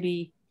is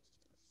maybe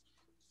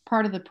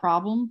part of the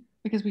problem,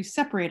 because we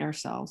separate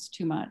ourselves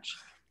too much.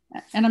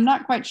 And I'm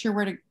not quite sure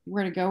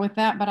where to go with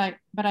that,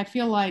 but I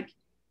feel like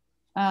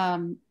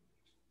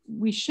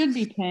we should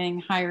be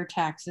paying higher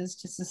taxes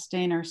to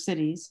sustain our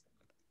cities,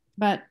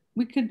 but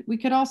we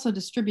could also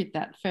distribute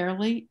that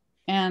fairly,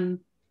 and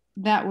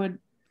that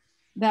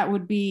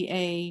would be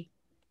a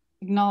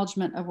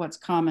acknowledgement of what's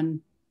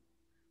common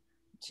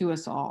to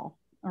us all,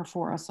 or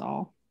for us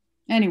all.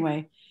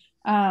 Anyway,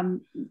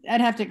 I'd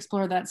have to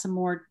explore that some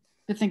more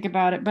to think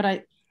about it, but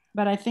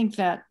I think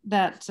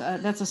that's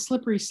a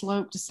slippery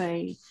slope to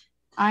say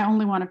I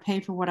only want to pay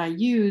for what I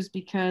use,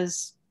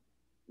 because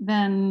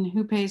then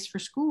who pays for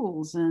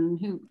schools, and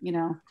who, you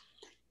know,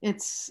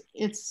 it's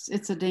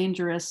a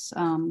dangerous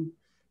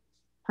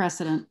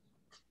precedent.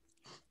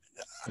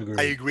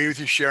 I agree with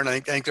you, Sharon. I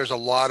think there's a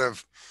lot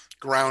of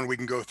ground we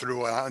can go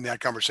through in that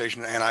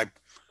conversation, and I'm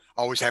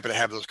always happy to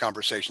have those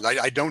conversations.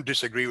 I don't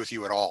disagree with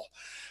you at all.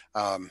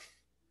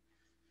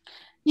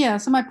 Yeah,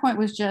 so my point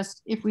was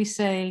just, if we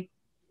say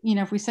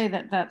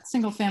that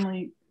single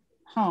family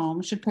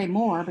home should pay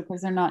more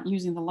because they're not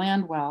using the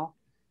land well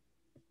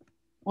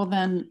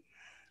then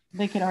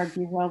they could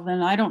argue, well,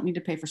 then I don't need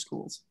to pay for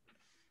schools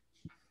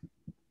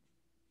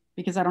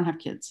because I don't have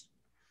kids.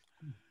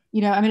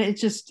 You know, I mean,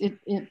 it's just it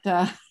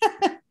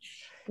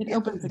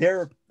opens.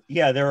 There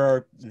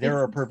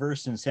are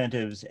perverse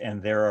incentives,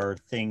 and there are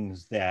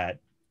things that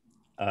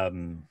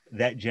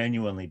that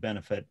genuinely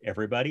benefit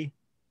everybody.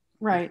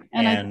 Right,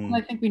 and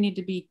I think we need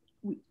to be.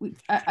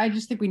 I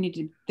just think we need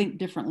to think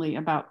differently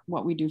about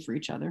what we do for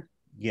each other.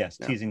 Yes,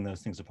 teasing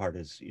those things apart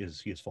is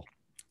useful.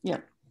 Yeah.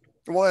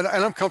 Well,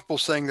 and I'm comfortable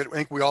saying that I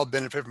think we all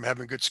benefit from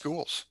having good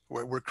schools.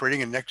 We're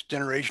creating a next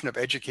generation of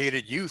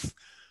educated youth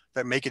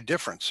that make a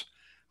difference.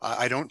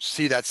 I don't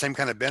see that same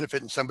kind of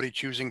benefit in somebody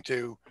choosing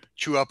to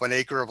chew up an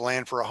acre of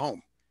land for a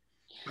home.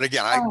 But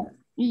again,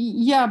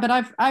 but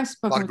I've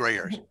spoken a lot of gray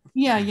hairs.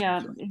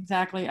 Yeah,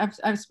 exactly.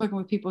 I've spoken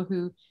with people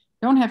who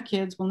don't have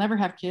kids, will never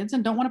have kids,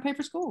 and don't want to pay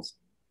for schools.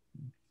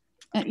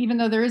 And even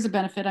though there is a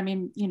benefit, I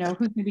mean, you know,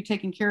 who's going to be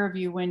taking care of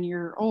you when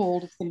you're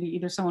old? It's going to be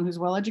either someone who's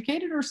well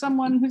educated or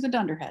someone who's a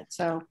dunderhead.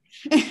 So,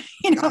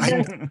 you know,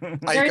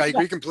 I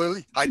agree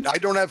completely. I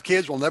don't have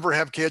kids. Will never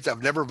have kids.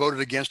 I've never voted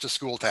against a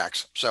school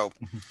tax. So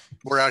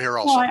we're out here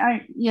also. Well,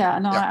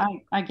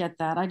 I get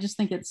that. I just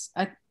think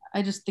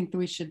I just think that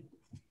we should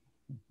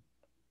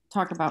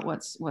talk about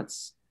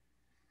what's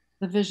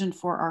the vision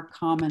for our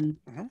common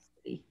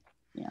city.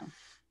 Yeah.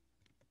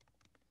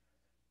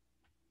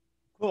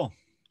 Cool.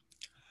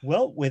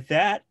 Well, with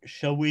that,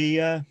 shall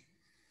we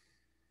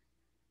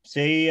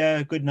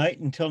say good night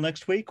until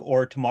next week,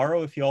 or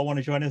tomorrow if you all want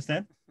to join us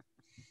then?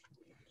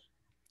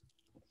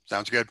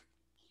 Sounds good.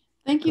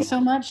 Thank you so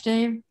much,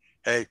 Dave.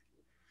 Hey,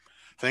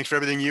 thanks for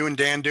everything you and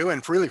Dan do,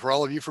 and really for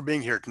all of you for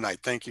being here tonight.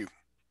 Thank you.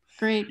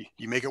 Great.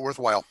 You make it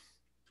worthwhile.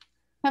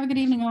 Have a good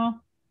evening, all.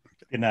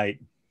 Good night.